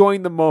clearly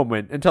enjoying the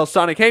moment and tells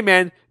Sonic, hey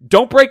man,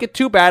 don't break it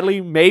too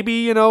badly,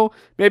 maybe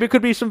it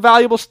could be some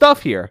valuable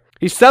stuff here.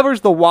 He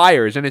severs the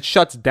wires and it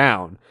shuts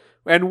down,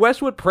 and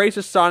Westwood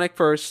praises Sonic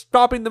for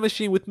stopping the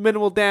machine with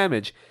minimal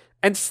damage,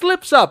 and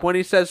slips up when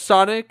he says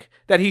Sonic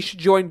that he should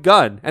join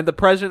Gun, and the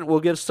president will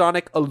give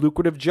Sonic a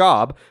lucrative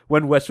job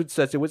when Westwood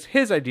says it was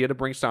his idea to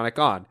bring Sonic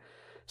on.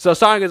 So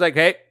Sonic is like,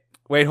 hey,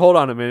 wait, hold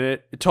on a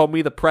minute. It told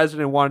me the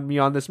president wanted me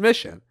on this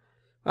mission.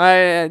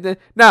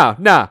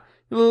 Nah.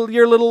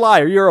 You're a little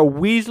liar. You're a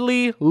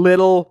Weasley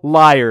little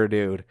liar,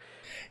 dude.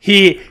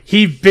 He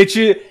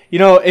bitches.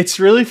 It's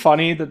really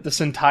funny that this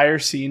entire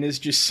scene is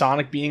just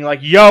Sonic being like,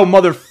 yo,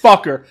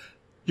 motherfucker,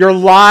 your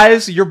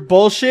lies, your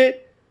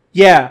bullshit.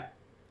 Yeah,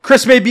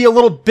 Chris may be a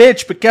little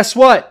bitch, but guess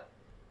what?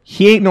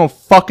 He ain't no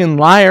fucking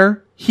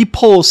liar. He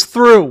pulls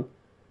through.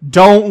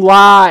 Don't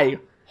lie,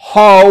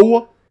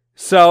 ho.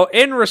 So,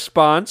 in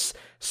response,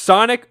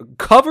 Sonic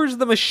covers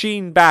the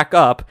machine back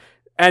up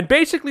and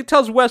basically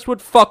tells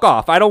Westwood, fuck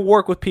off. I don't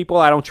work with people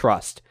I don't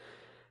trust.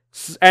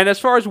 And as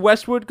far as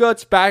Westwood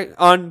gets back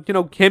on,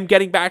 him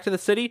getting back to the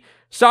city,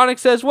 Sonic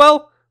says,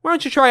 well, why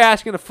don't you try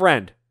asking a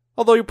friend?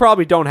 Although you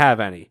probably don't have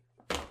any.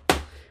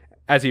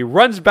 As he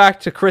runs back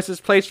to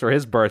Chris's place for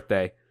his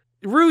birthday.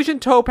 Rouge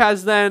and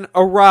Topaz then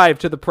arrive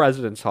to the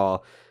President's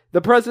Hall.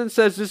 The President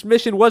says this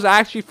mission was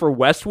actually for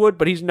Westwood,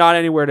 but he's not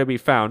anywhere to be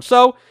found.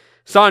 So,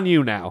 it's on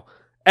you now.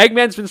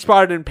 Eggman's been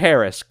spotted in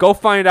Paris. Go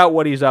find out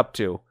what he's up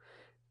to.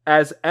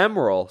 As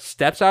Emerald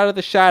steps out of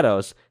the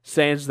shadows,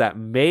 saying that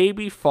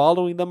maybe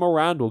following them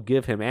around will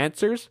give him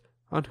answers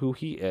on who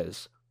he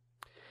is.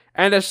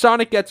 And as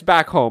Sonic gets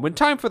back home, in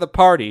time for the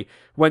party,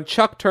 when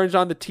Chuck turns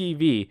on the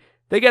TV,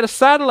 they get a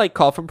satellite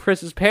call from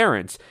Chris's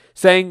parents,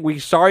 saying, we're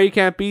sorry you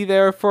can't be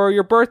there for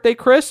your birthday,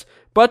 Chris,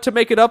 but to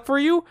make it up for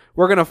you,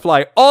 we're going to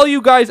fly all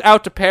you guys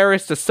out to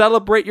Paris to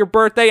celebrate your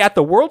birthday at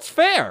the World's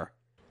Fair.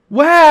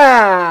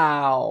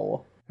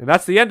 Wow! And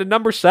that's the end of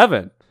number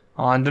 7.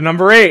 On to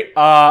number 8.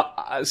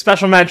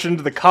 Special mention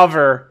to the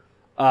cover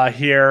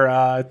here.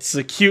 It's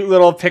a cute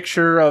little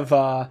picture of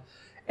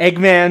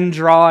Eggman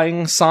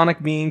drawing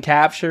Sonic being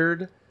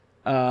captured.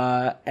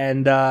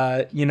 And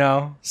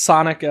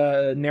Sonic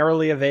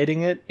narrowly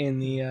evading it in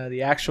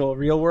the actual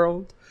real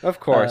world. Of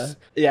course.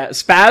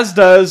 Spaz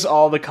does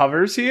all the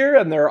covers here,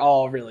 and they're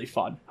all really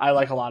fun. I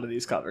like a lot of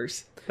these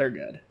covers. They're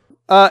good.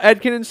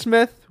 Edkin and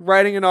Smith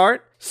writing and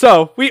art.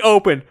 So, we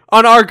open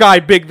on our guy,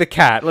 Big the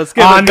Cat. Let's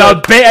get on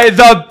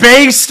the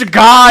based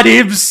god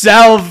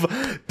himself.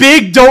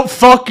 Big don't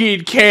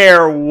fucking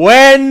care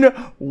when,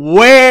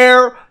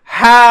 where,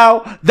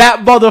 how.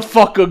 That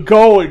motherfucker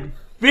going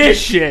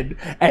fishing.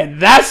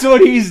 And that's what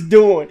he's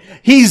doing.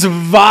 He's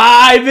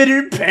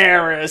vibing in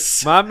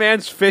Paris. My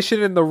man's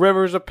fishing in the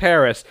rivers of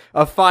Paris.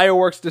 A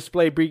fireworks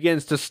display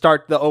begins to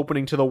start the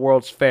opening to the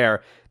World's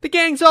Fair. The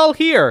gang's all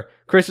here.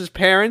 Chris's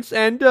parents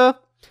and,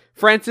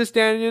 Francis,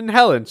 Danny, and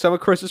Helen. Some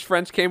of Chris's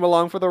friends came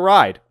along for the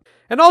ride.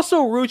 And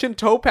also Rouge and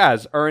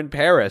Topaz are in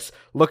Paris,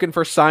 looking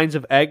for signs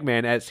of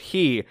Eggman as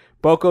he,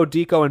 Boko,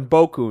 Deco, and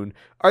Bokun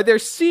are there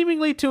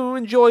seemingly to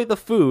enjoy the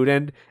food.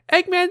 And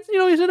Eggman's,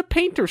 he's in a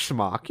painter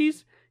smock.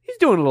 He's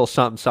doing a little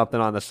something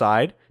on the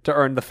side to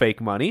earn the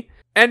fake money.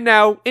 And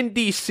now, in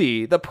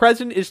DC, the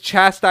president is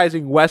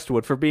chastising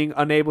Westwood for being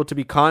unable to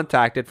be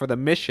contacted for the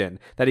mission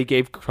that he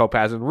gave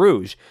Topaz and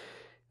Rouge.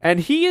 And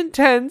he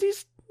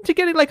intends, to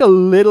getting like a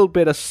little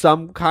bit of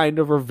some kind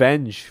of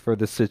revenge for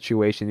the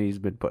situation he's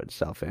been put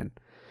himself in.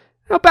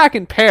 Now back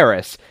in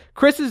Paris,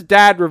 Chris's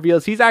dad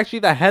reveals he's actually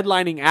the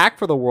headlining act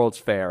for the World's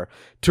Fair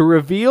to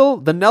reveal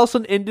the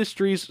Nelson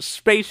Industries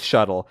space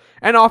shuttle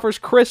and offers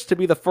Chris to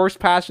be the first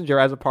passenger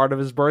as a part of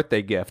his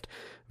birthday gift.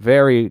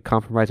 Very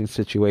compromising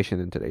situation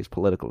in today's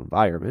political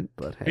environment,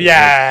 but hey.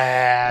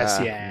 Yes.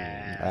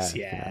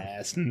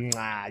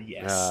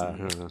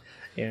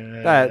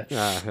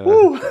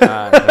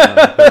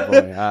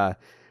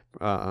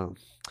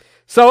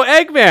 So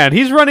Eggman,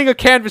 he's running a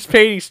canvas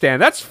painting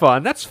stand. That's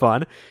fun.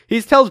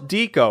 He tells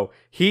Deco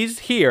he's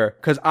here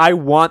because I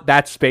want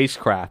that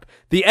spacecraft.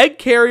 The egg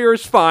carrier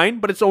is fine,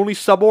 but it's only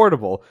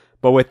suborbital.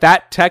 But with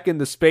that tech in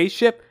the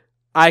spaceship,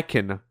 I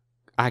can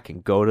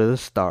go to the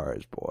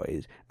stars,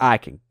 boys. I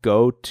can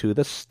go to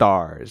the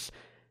stars.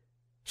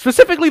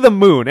 Specifically the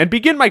moon, and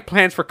begin my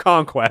plans for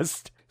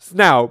conquest.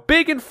 Now,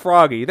 Big and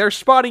Froggy, they're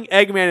spotting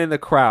Eggman in the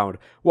crowd,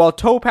 while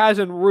Topaz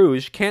and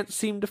Rouge can't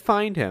seem to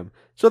find him.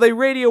 So they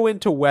radio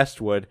into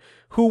Westwood,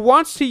 who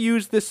wants to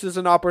use this as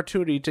an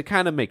opportunity to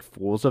kind of make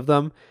fools of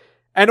them,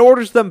 and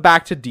orders them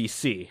back to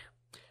DC.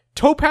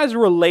 Topaz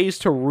relays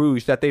to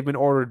Rouge that they've been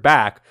ordered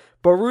back,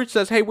 but Rouge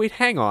says, hey, wait,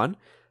 hang on.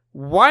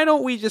 Why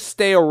don't we just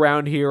stay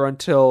around here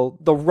until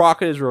the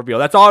rocket is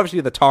revealed? That's obviously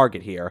the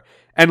target here.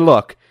 And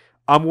look,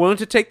 I'm willing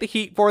to take the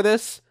heat for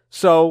this,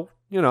 so,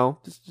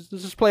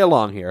 just play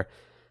along here.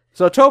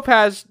 So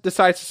Topaz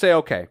decides to say,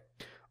 okay,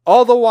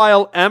 All the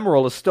while,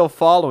 Emerald is still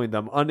following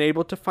them,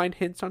 unable to find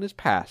hints on his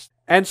past.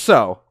 And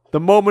so,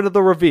 the moment of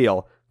the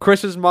reveal,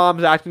 Chris's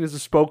mom's acting as a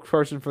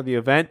spokesperson for the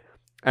event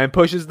and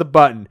pushes the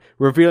button,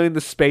 revealing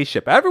the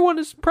spaceship. Everyone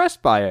is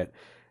impressed by it,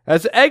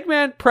 as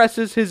Eggman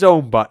presses his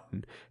own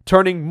button,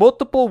 turning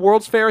multiple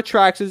World's Fair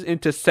attractions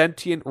into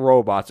sentient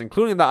robots,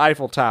 including the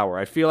Eiffel Tower.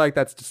 I feel like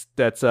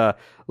that's a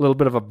little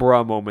bit of a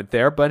bruh moment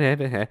there, but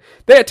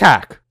they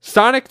attack.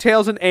 Sonic,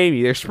 Tails, and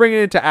Amy, they're springing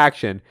into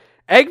action.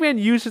 Eggman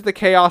uses the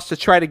chaos to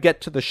try to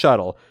get to the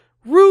shuttle.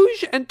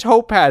 Rouge and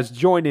Topaz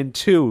join in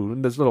too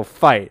in this little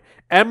fight,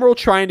 Emerald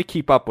trying to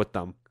keep up with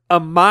them. A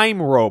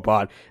mime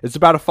robot is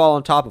about to fall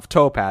on top of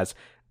Topaz.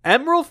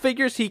 Emerald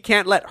figures he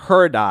can't let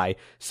her die,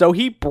 so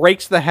he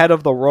breaks the head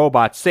of the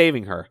robot,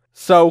 saving her.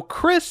 So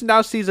Chris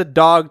now sees a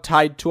dog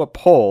tied to a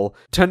pole.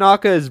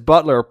 Tanaka, his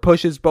butler,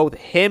 pushes both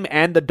him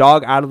and the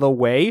dog out of the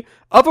way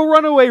of a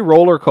runaway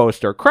roller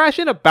coaster,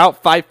 crashing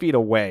about 5 feet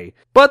away.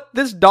 But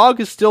this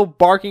dog is still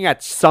barking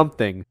at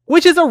something,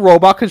 which is a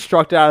robot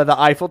constructed out of the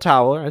Eiffel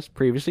Tower, as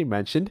previously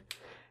mentioned.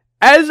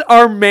 As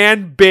our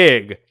man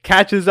Big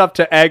catches up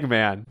to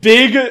Eggman.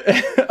 Big,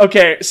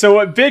 okay, so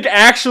what Big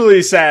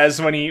actually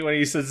says when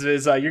he says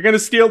is, you're gonna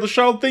steal the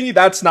shuttle thingy?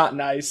 That's not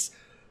nice.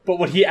 But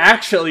what he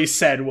actually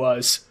said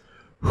was,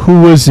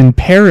 "Who was in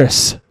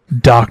Paris,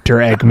 Dr.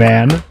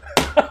 Eggman?"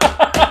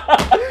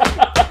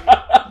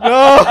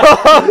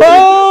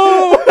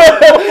 No!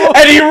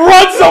 And he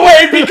runs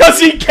away because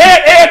he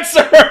can't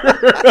answer!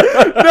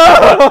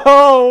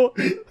 No!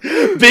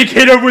 Big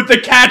hit him with the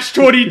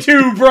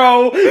catch-22,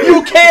 bro!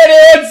 You can't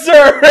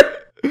answer!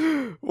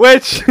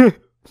 Which,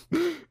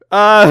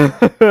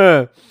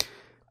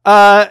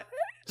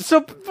 so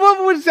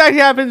what exactly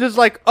happens is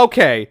like,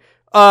 okay,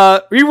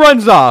 he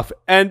runs off,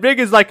 and Big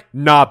is like,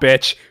 nah,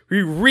 bitch. He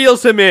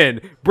reels him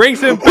in,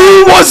 brings him back.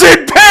 Who was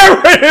in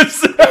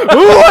Paris?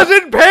 Who was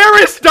in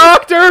Paris,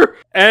 doctor?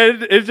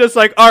 And it's just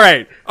like, all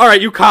right,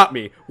 you caught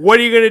me.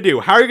 What are you gonna do?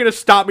 How are you gonna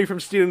stop me from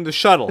stealing the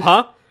shuttle,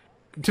 huh?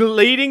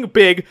 Leading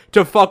Big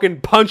to fucking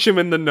punch him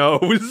in the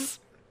nose.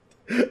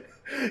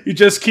 He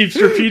just keeps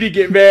repeating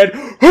it, man.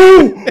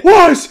 Who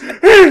was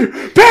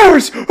in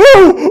Paris?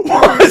 Who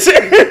was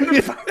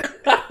in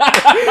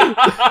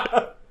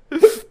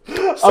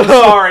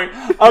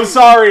I'm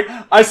sorry.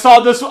 I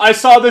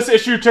saw this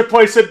issue took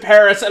place in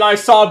Paris, and I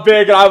saw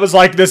Big, and I was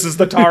like, this is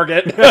the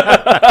target.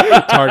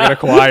 Target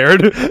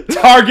acquired.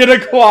 Target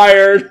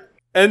acquired.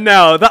 And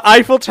now, the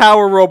Eiffel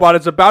Tower robot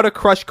is about to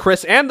crush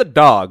Chris and the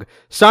dog.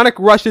 Sonic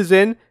rushes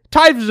in,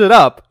 ties it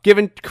up,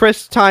 giving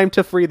Chris time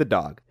to free the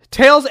dog.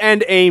 Tails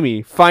and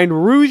Amy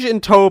find Rouge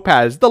and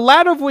Topaz, the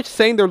latter of which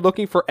saying they're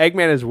looking for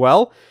Eggman as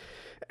well.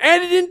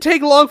 And it didn't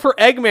take long for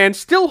Eggman,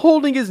 still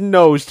holding his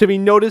nose, to be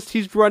noticed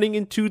he's running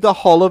into the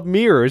Hall of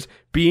Mirrors,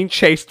 being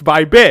chased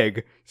by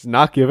Big. He's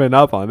not giving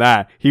up on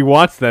that. He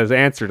wants the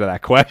answer to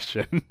that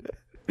question.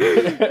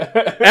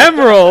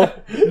 Emerald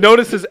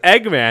notices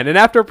Eggman, and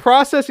after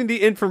processing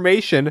the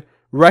information,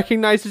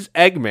 recognizes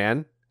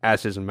Eggman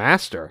as his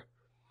master.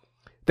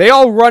 They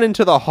all run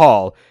into the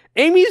hall.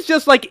 Amy's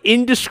just like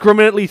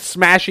indiscriminately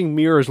smashing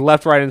mirrors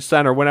left, right, and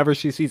center whenever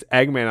she sees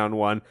Eggman on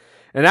one.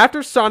 And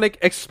after Sonic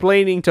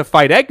explaining to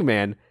fight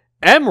Eggman,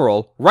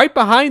 Emerald, right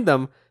behind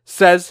them,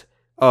 says,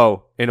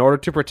 "Oh, in order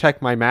to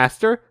protect my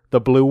master,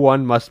 the blue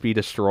one must be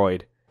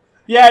destroyed."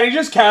 Yeah, and he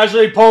just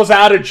casually pulls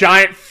out a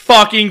giant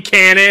fucking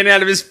cannon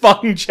out of his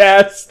fucking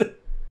chest.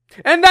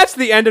 And that's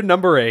the end of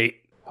number 8.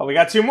 Oh, we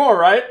got 2 more,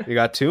 right? You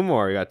got two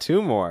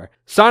more.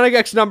 Sonic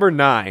X number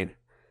 9.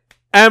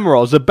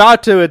 Emerald's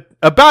about to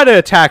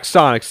attack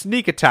Sonic.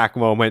 Sneak attack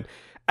moment.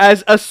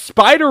 As a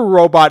spider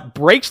robot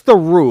breaks the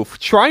roof,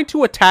 trying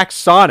to attack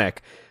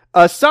Sonic.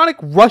 Sonic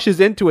rushes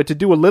into it to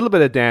do a little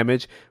bit of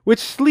damage,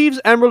 which leaves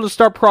Emerald to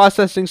start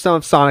processing some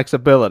of Sonic's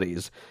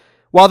abilities.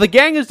 While the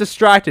gang is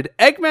distracted,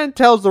 Eggman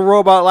tells the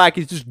robot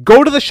lackeys, just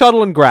go to the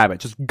shuttle and grab it.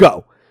 Just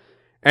go.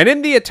 And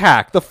in the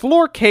attack, the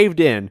floor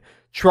caved in,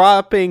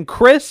 trapping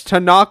Chris,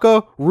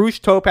 Tanaka, Rouge,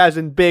 Topaz,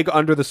 and Big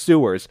under the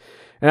sewers.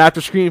 And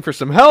after screaming for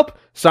some help,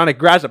 Sonic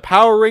grabs a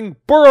power ring,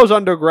 burrows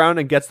underground,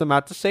 and gets them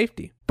out to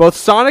safety. Both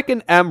Sonic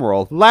and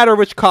Emerald, latter of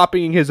which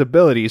copying his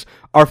abilities,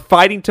 are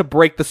fighting to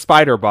break the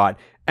spider bot,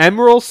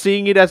 Emerald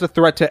seeing it as a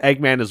threat to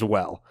Eggman as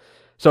well.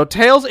 So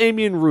Tails,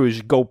 Amy, and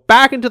Rouge go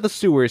back into the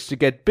sewers to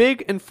get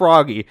Big and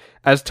Froggy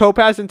as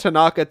Topaz and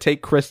Tanaka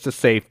take Chris to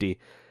safety.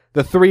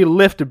 The three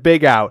lift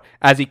Big out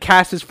as he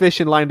casts his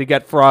fishing line to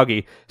get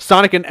Froggy.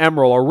 Sonic and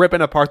Emerald are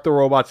ripping apart the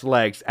robot's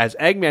legs as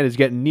Eggman is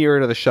getting nearer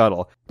to the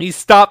shuttle. He's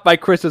stopped by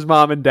Chris's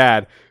mom and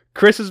dad.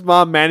 Chris's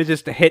mom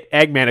manages to hit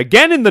Eggman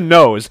again in the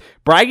nose,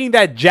 bragging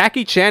that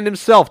Jackie Chan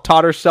himself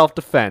taught her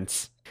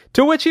self-defense.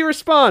 To which he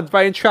responds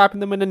by entrapping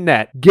them in a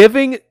net,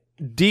 giving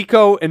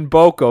Deco and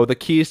Boko the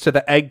keys to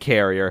the egg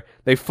carrier.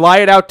 They fly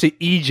it out to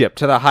Egypt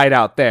to the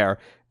hideout there,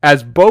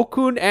 as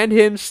Bokun and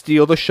him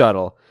steal the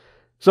shuttle.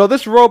 So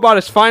this robot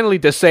is finally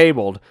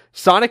disabled.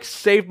 Sonic's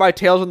saved by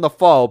Tails in the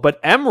fall, but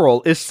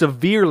Emerald is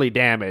severely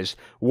damaged.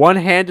 One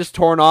hand is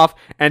torn off,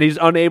 and he's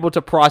unable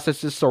to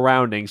process his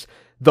surroundings.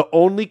 The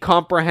only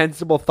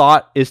comprehensible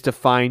thought is to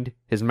find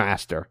his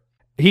master.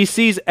 He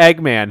sees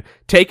Eggman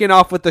taking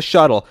off with the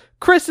shuttle.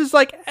 Chris is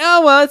like,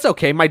 oh, well, it's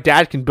okay. My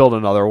dad can build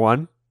another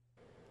one.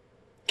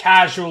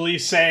 Casually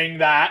saying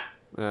that.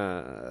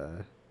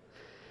 In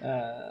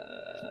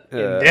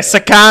this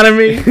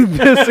economy?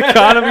 This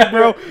economy,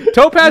 bro.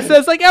 Topaz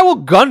says, like, yeah, well,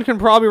 Gunn can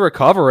probably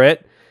recover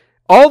it.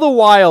 All the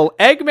while,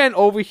 Eggman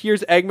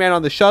overhears Eggman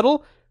on the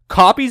shuttle,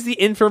 copies the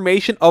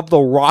information of the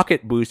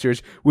rocket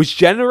boosters, which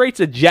generates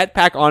a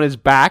jetpack on his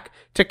back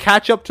to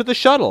catch up to the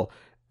shuttle.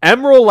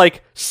 Emerald,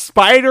 like,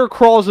 spider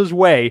crawls his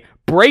way,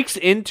 breaks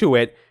into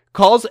it,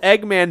 calls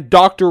Eggman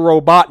Dr.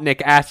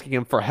 Robotnik asking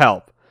him for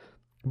help.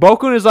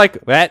 Bokun is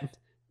like, what?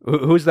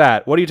 Who's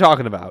that? What are you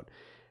talking about?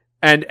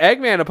 And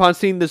Eggman, upon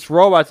seeing this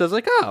robot, says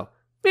like, oh,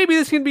 maybe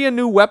this can be a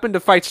new weapon to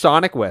fight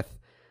Sonic with.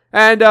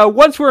 And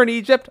once we're in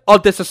Egypt, I'll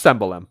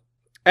disassemble him.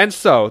 And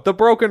so, the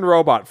broken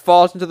robot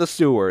falls into the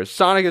sewers.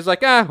 Sonic is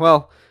like,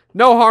 well,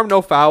 no harm,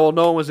 no foul.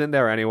 No one was in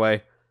there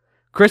anyway.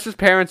 Chris's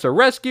parents are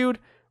rescued.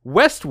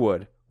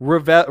 Westwood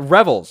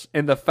revels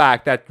in the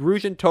fact that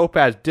Rouge and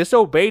Topaz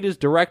disobeyed his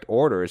direct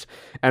orders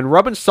and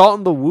rubbing salt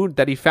in the wound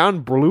that he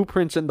found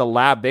blueprints in the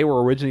lab they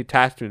were originally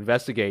tasked to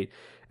investigate.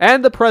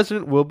 And the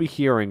president will be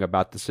hearing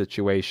about the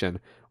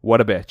situation.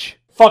 What a bitch.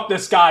 Fuck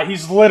this guy.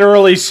 He's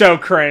literally so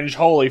cringe.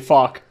 Holy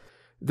fuck.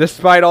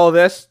 Despite all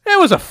this, it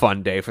was a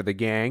fun day for the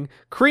gang.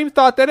 Cream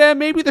thought that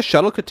maybe the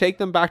shuttle could take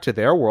them back to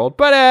their world,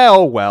 but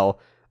oh well.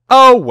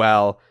 Oh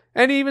well.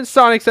 And even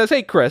Sonic says,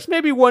 hey Chris,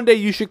 maybe one day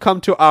you should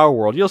come to our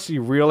world. You'll see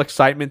real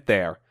excitement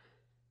there.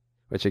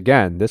 Which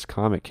again, this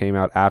comic came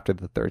out after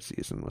the third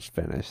season was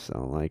finished,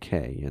 so like,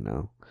 hey, you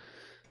know.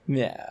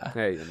 Yeah.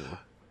 Hey, you know.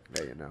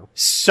 There you know.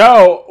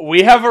 So,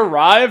 we have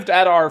arrived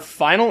at our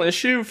final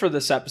issue for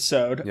this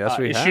episode. Yes,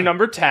 we have. Issue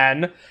number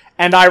 10.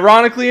 And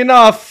ironically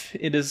enough,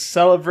 it is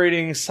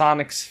celebrating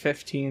Sonic's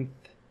 15th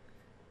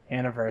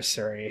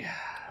anniversary.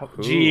 Ooh,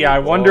 gee, I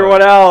wonder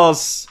what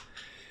else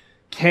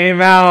came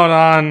out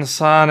on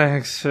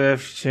Sonic's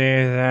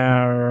 15th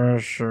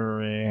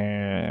anniversary.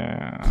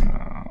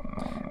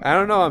 I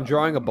don't know, I'm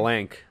drawing a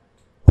blank.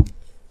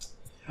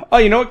 Oh,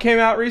 you know what came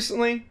out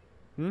recently?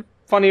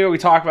 Funny we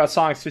talk about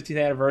Sonic's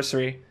 15th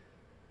anniversary.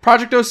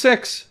 Project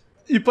 06.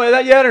 You play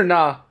that yet or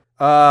nah?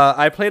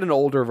 I played an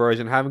older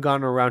version, haven't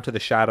gotten around to the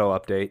Shadow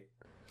update.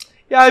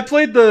 Yeah, I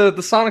played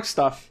the Sonic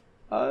stuff.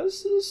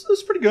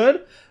 It's pretty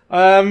good.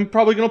 I'm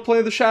probably going to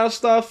play the Shadow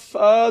stuff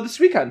this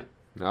weekend.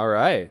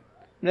 Alright.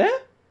 Yeah.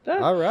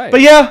 Alright.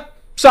 But yeah,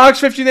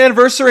 Sonic's 15th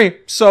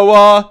anniversary.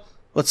 So,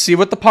 let's see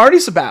what the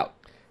party's about.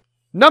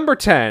 Number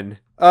 10.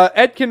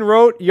 Edkin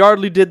wrote,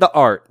 Yardley did the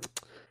art.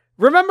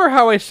 Remember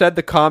how I said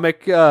the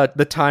comic,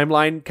 the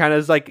timeline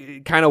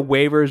kind of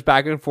wavers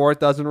back and forth,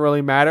 doesn't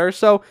really matter?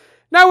 So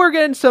now we're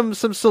getting some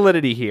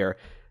solidity here.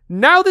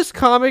 Now this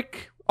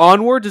comic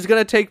onwards is going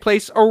to take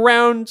place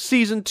around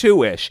season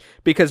 2-ish,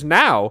 because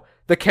now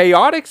the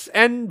Chaotix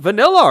and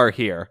Vanilla are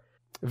here.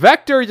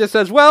 Vector just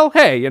says, well,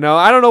 hey,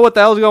 I don't know what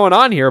the hell's going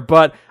on here,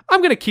 but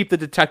I'm going to keep the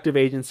detective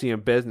agency in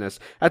business.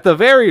 At the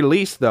very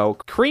least, though,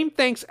 Cream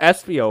thanks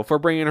Espio for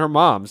bringing her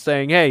mom,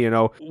 saying, hey,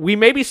 we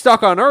may be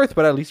stuck on Earth,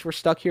 but at least we're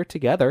stuck here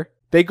together.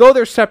 They go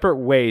their separate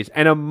ways,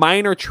 and a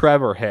minor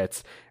Trevor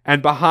hits.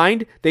 And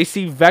behind, they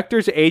see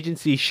Vector's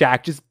agency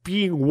shack just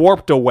being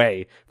warped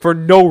away for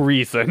no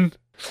reason.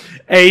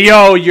 Hey,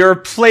 yo, your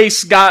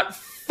place got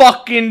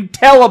fucking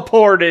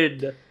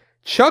teleported.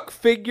 Chuck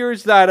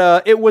figures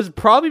that it was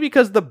probably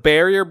because the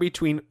barrier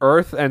between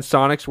Earth and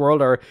Sonic's world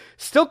are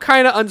still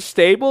kind of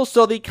unstable,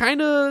 so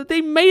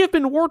they may have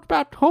been warped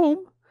back home.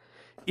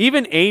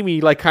 Even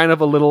Amy, kind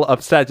of a little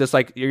upset, just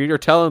like, you're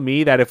telling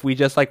me that if we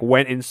just,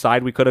 went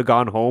inside, we could have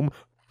gone home?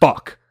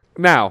 Fuck.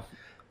 Now,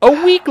 a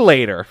week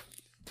later,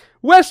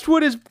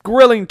 Westwood is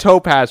grilling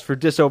Topaz for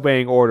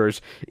disobeying orders,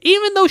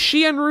 even though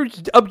she and Rouge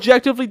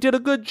objectively did a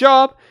good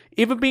job,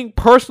 even being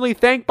personally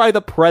thanked by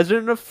the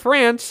president of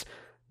France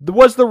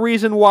was the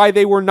reason why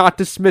they were not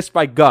dismissed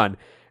by Gunn.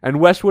 And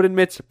Westwood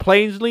admits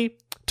plainly,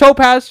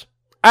 Topaz,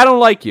 I don't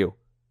like you.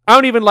 I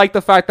don't even like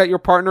the fact that your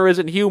partner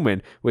isn't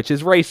human, which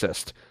is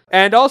racist.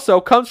 And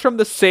also comes from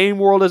the same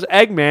world as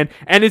Eggman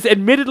and is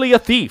admittedly a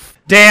thief.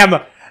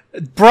 Damn,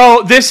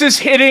 bro, this is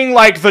hitting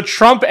the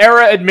Trump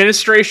era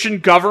administration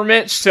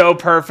government so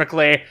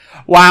perfectly.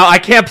 Wow, I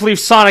can't believe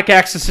Sonic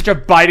X is such a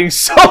biting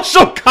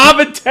social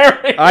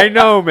commentary. I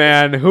know,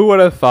 man. Who would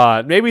have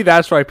thought? Maybe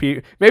that's why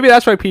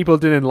people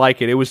didn't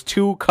like it. It was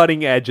too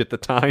cutting edge at the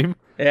time.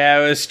 Yeah,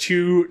 it was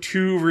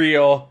too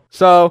real.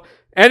 So,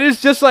 and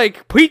it's just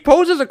Pete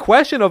poses a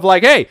question of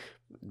hey,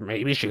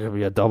 maybe she could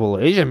be a double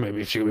agent.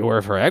 Maybe she could be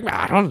working for Eggman.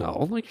 I don't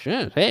know.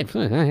 Shit.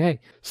 Hey.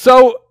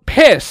 So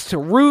pissed,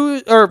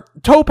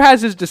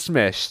 Topaz is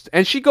dismissed,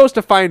 and she goes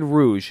to find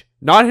Rouge,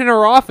 not in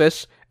her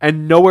office,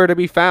 and nowhere to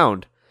be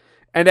found.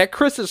 And at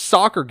Chris's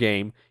soccer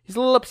game, he's a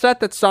little upset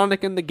that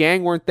Sonic and the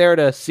gang weren't there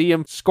to see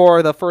him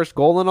score the first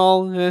goal and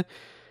all.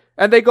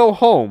 And they go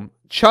home.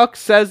 Chuck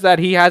says that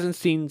he hasn't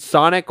seen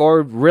Sonic,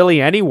 or really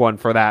anyone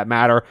for that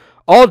matter,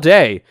 all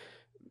day.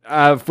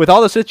 With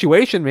all the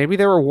situation, maybe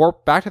they were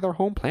warped back to their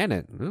home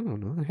planet. I don't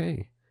know.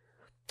 Hey.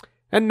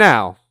 And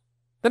now,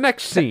 the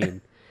next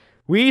scene.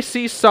 we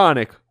see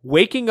Sonic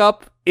waking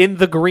up in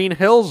the Green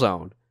Hill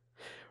Zone.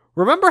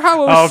 Remember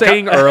how I was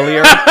saying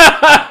earlier?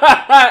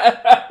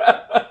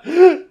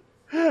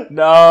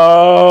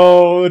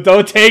 No,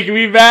 don't take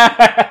me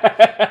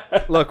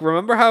back. Look,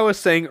 remember how I was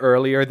saying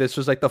earlier this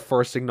was like the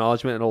first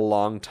acknowledgement in a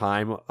long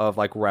time of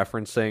like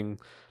referencing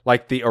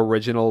like the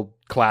original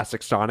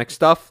classic Sonic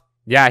stuff?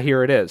 Yeah,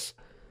 here it is.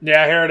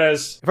 Yeah, here it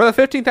is. For the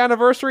 15th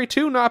anniversary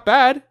too, not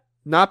bad.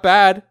 Not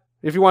bad.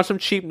 If you want some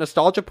cheap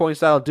nostalgia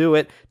points, that'll do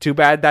it. Too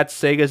bad that's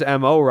Sega's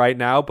MO right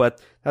now,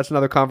 but that's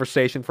another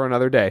conversation for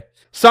another day.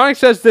 Sonic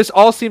says this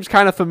all seems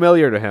kind of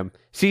familiar to him.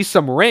 Sees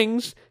some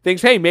rings,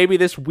 thinks, hey, maybe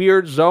this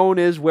weird zone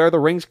is where the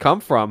rings come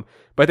from,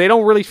 but they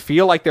don't really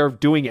feel like they're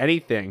doing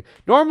anything.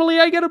 Normally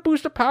I get a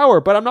boost of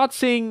power, but I'm not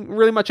seeing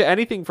really much of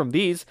anything from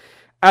these.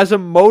 As a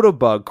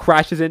Motobug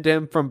crashes into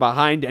him from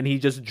behind and he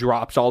just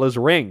drops all his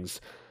rings.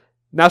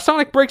 Now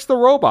Sonic breaks the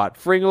robot,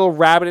 freeing a little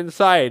rabbit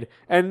inside,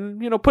 and,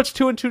 puts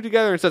two and two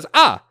together and says,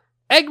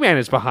 Eggman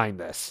is behind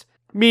this.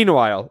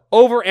 Meanwhile,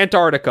 over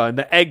Antarctica in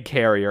the egg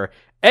carrier,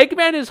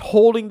 Eggman is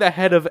holding the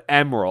head of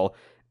Emerald,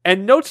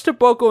 and notes to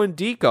Boko and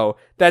Deco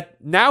that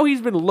now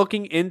he's been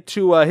looking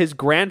into his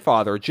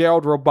grandfather,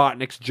 Gerald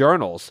Robotnik's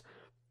journals.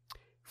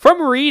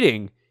 From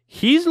reading,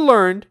 he's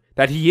learned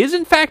that he is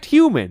in fact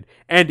human,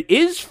 and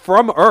is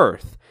from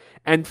Earth.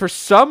 And for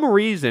some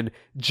reason,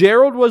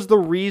 Gerald was the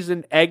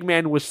reason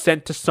Eggman was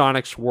sent to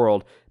Sonic's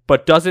world,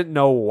 but doesn't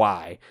know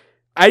why.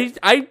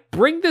 I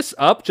bring this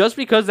up just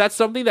because that's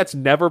something that's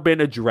never been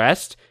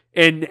addressed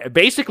in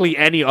basically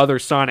any other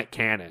Sonic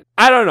canon.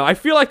 I don't know, I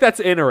feel like that's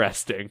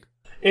interesting.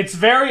 It's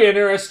very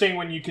interesting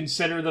when you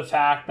consider the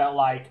fact that,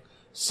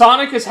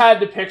 Sonic has had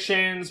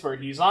depictions where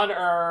he's on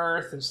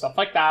Earth and stuff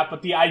like that,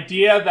 but the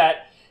idea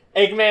that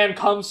Eggman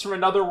comes from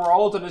another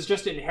world and is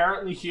just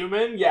inherently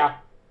human, yeah.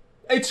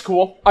 It's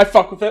cool. I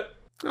fuck with it.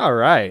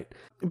 Alright.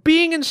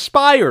 Being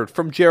inspired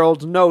from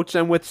Gerald's notes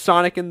and with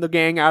Sonic and the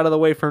gang out of the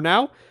way for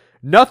now,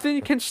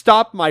 nothing can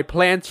stop my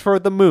plans for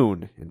the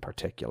moon, in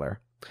particular.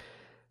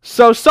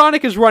 So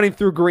Sonic is running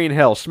through Green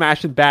Hill,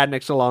 smashing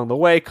badniks along the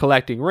way,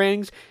 collecting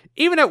rings,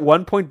 even at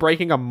one point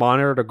breaking a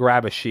monitor to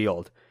grab a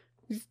shield.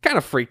 He's kind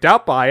of freaked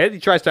out by it. He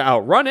tries to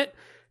outrun it,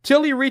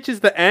 till he reaches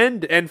the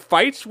end and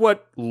fights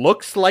what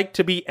looks like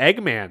to be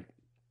Eggman.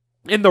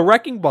 In the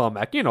Wrecking Ball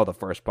mech, the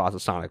first boss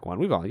of Sonic 1,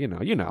 we've all, you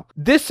know.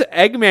 This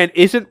Eggman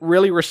isn't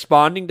really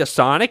responding to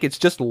Sonic, it's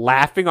just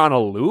laughing on a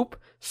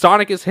loop.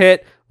 Sonic is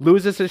hit,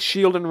 loses his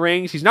shield and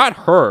rings, he's not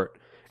hurt,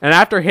 and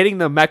after hitting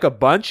the mech a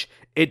bunch,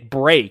 it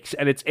breaks,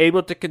 and it's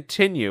able to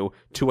continue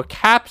to a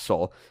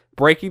capsule,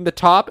 breaking the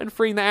top and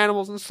freeing the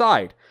animals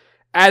inside.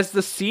 As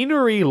the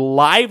scenery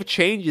live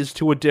changes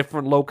to a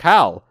different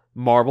locale,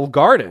 Marble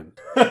Garden.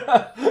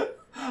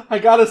 I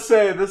gotta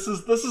say, this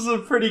is a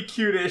pretty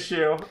cute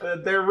issue.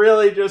 They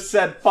really just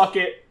said, "Fuck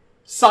it,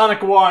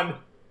 Sonic 1.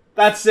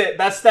 That's it.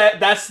 That's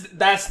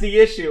the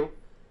issue.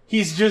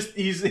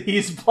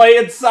 He's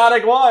playing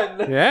Sonic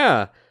 1."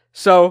 Yeah.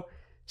 So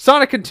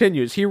Sonic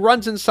continues. He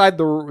runs inside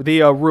the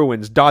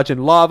ruins, dodging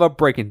lava,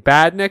 breaking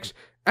badniks,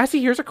 as he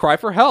hears a cry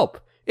for help.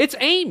 It's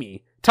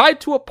Amy, tied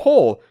to a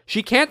pole.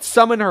 She can't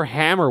summon her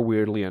hammer,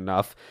 weirdly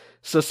enough.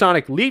 So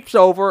Sonic leaps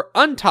over,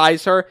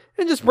 unties her,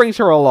 and just brings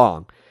her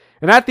along.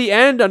 And at the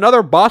end,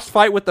 another boss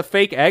fight with the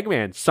fake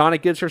Eggman.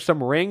 Sonic gives her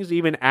some rings,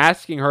 even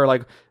asking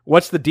her,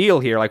 what's the deal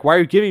here? Why are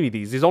you giving me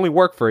these? These only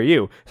work for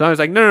you. Sonic's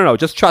like, no,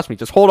 just trust me.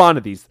 Just hold on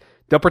to these.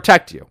 They'll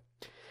protect you.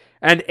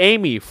 And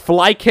Amy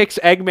fly kicks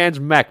Eggman's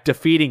mech,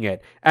 defeating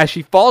it, as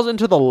she falls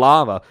into the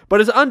lava, but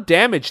is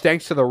undamaged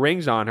thanks to the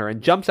rings on her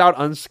and jumps out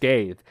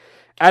unscathed.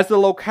 As the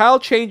locale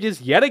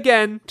changes yet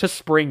again to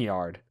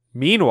Springyard.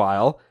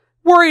 Meanwhile,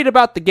 worried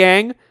about the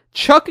gang,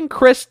 Chuck and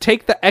Chris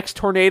take the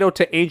X-Tornado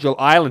to Angel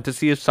Island to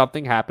see if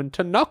something happened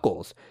to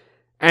Knuckles.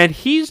 And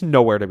he's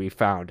nowhere to be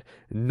found.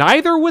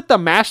 Neither with the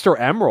Master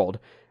Emerald.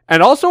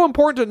 And also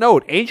important to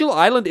note, Angel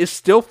Island is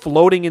still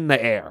floating in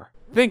the air.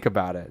 Think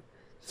about it.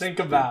 Think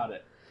about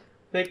it.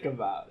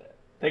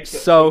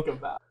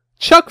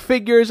 Chuck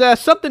figures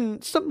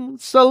something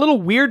a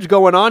little weird's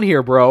going on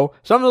here, bro.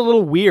 Something a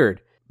little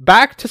weird.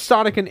 Back to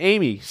Sonic and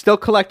Amy, still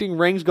collecting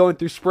rings going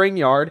through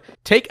Springyard,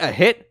 take a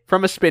hit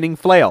from a spinning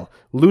flail,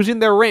 losing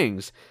their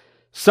rings.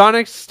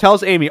 Sonic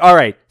tells Amy,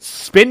 alright,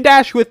 spin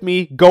dash with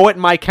me, go at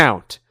my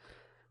count.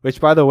 Which,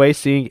 by the way,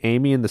 seeing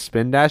Amy in the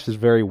spin dash is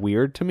very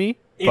weird to me.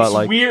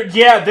 It's weird.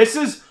 Yeah,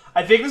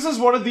 I think this is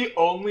one of the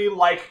only,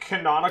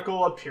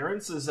 canonical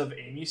appearances of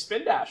Amy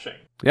spin dashing.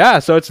 Yeah,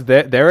 so it's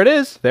there it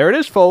is. There it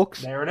is,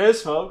 folks. There it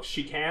is, folks.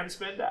 She can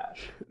spin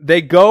dash.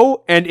 They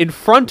go, and in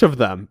front of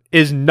them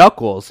is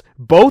Knuckles.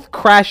 Both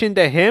crash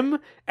into him,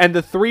 and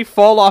the three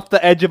fall off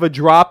the edge of a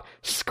drop,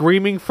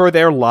 screaming for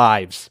their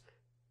lives.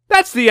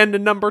 That's the end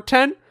of number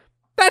 10.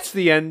 That's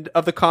the end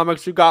of the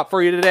comics we got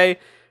for you today.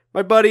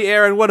 My buddy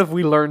Aaron, what have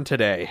we learned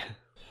today?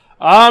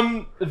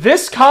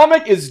 This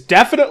comic is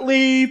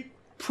definitely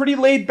pretty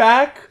laid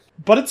back,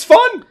 but it's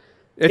fun.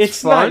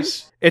 It's fun.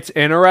 Nice. It's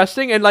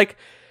interesting, and let's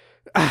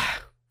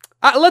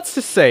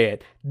just say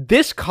it.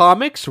 This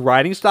comic's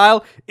writing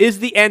style is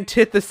the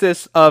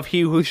antithesis of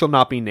He Who Shall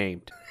Not Be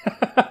Named.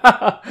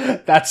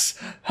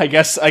 I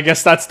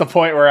guess that's the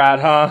point we're at,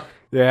 huh?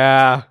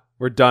 Yeah,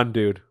 we're done,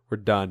 dude. We're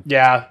done.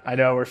 Yeah, I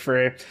know, we're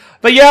free.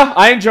 But yeah,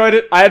 I enjoyed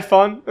it. I had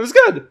fun. It was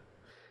good.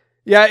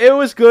 Yeah, it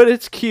was good.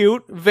 It's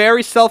cute.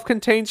 Very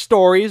self-contained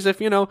stories.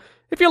 If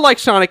you like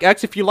Sonic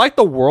X, if you like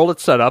the world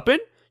it's set up in,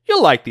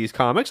 you'll like these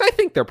comics. I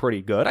think they're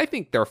pretty good. I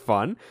think they're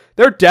fun.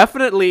 They're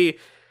definitely,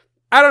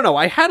 I don't know,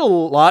 I had a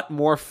lot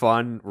more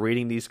fun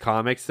reading these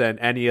comics than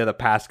any of the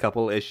past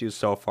couple issues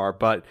so far,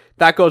 but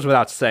that goes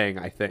without saying,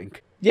 I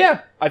think.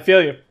 Yeah, I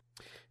feel you.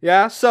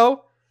 Yeah,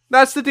 so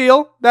that's the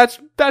deal. That's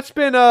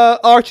been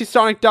Archie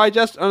Sonic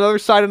Digest, another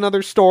side,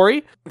 another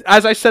story.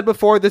 As I said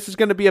before, this is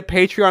going to be a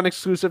Patreon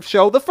exclusive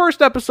show. The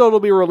first episode will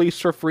be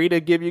released for free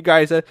to give you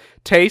guys a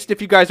taste.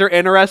 If you guys are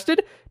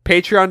interested,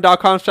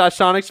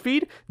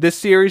 patreon.com/sonicsfeed. This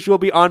series will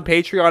be on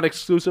Patreon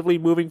exclusively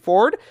moving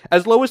forward,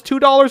 as low as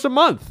 $2 a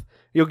month.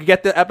 You'll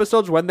get the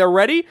episodes when they're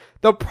ready.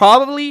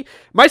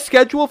 My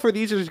schedule for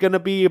these is going to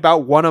be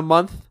about one a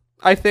month,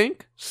 I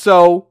think.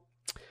 So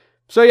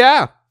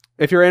yeah,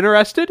 if you're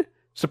interested,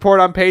 support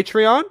on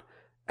Patreon,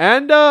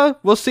 and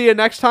we'll see you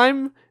next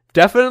time,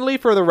 definitely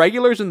for the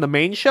regulars in the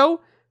main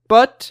show,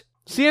 but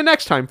see you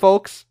next time,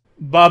 folks.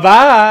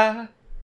 Bye-bye.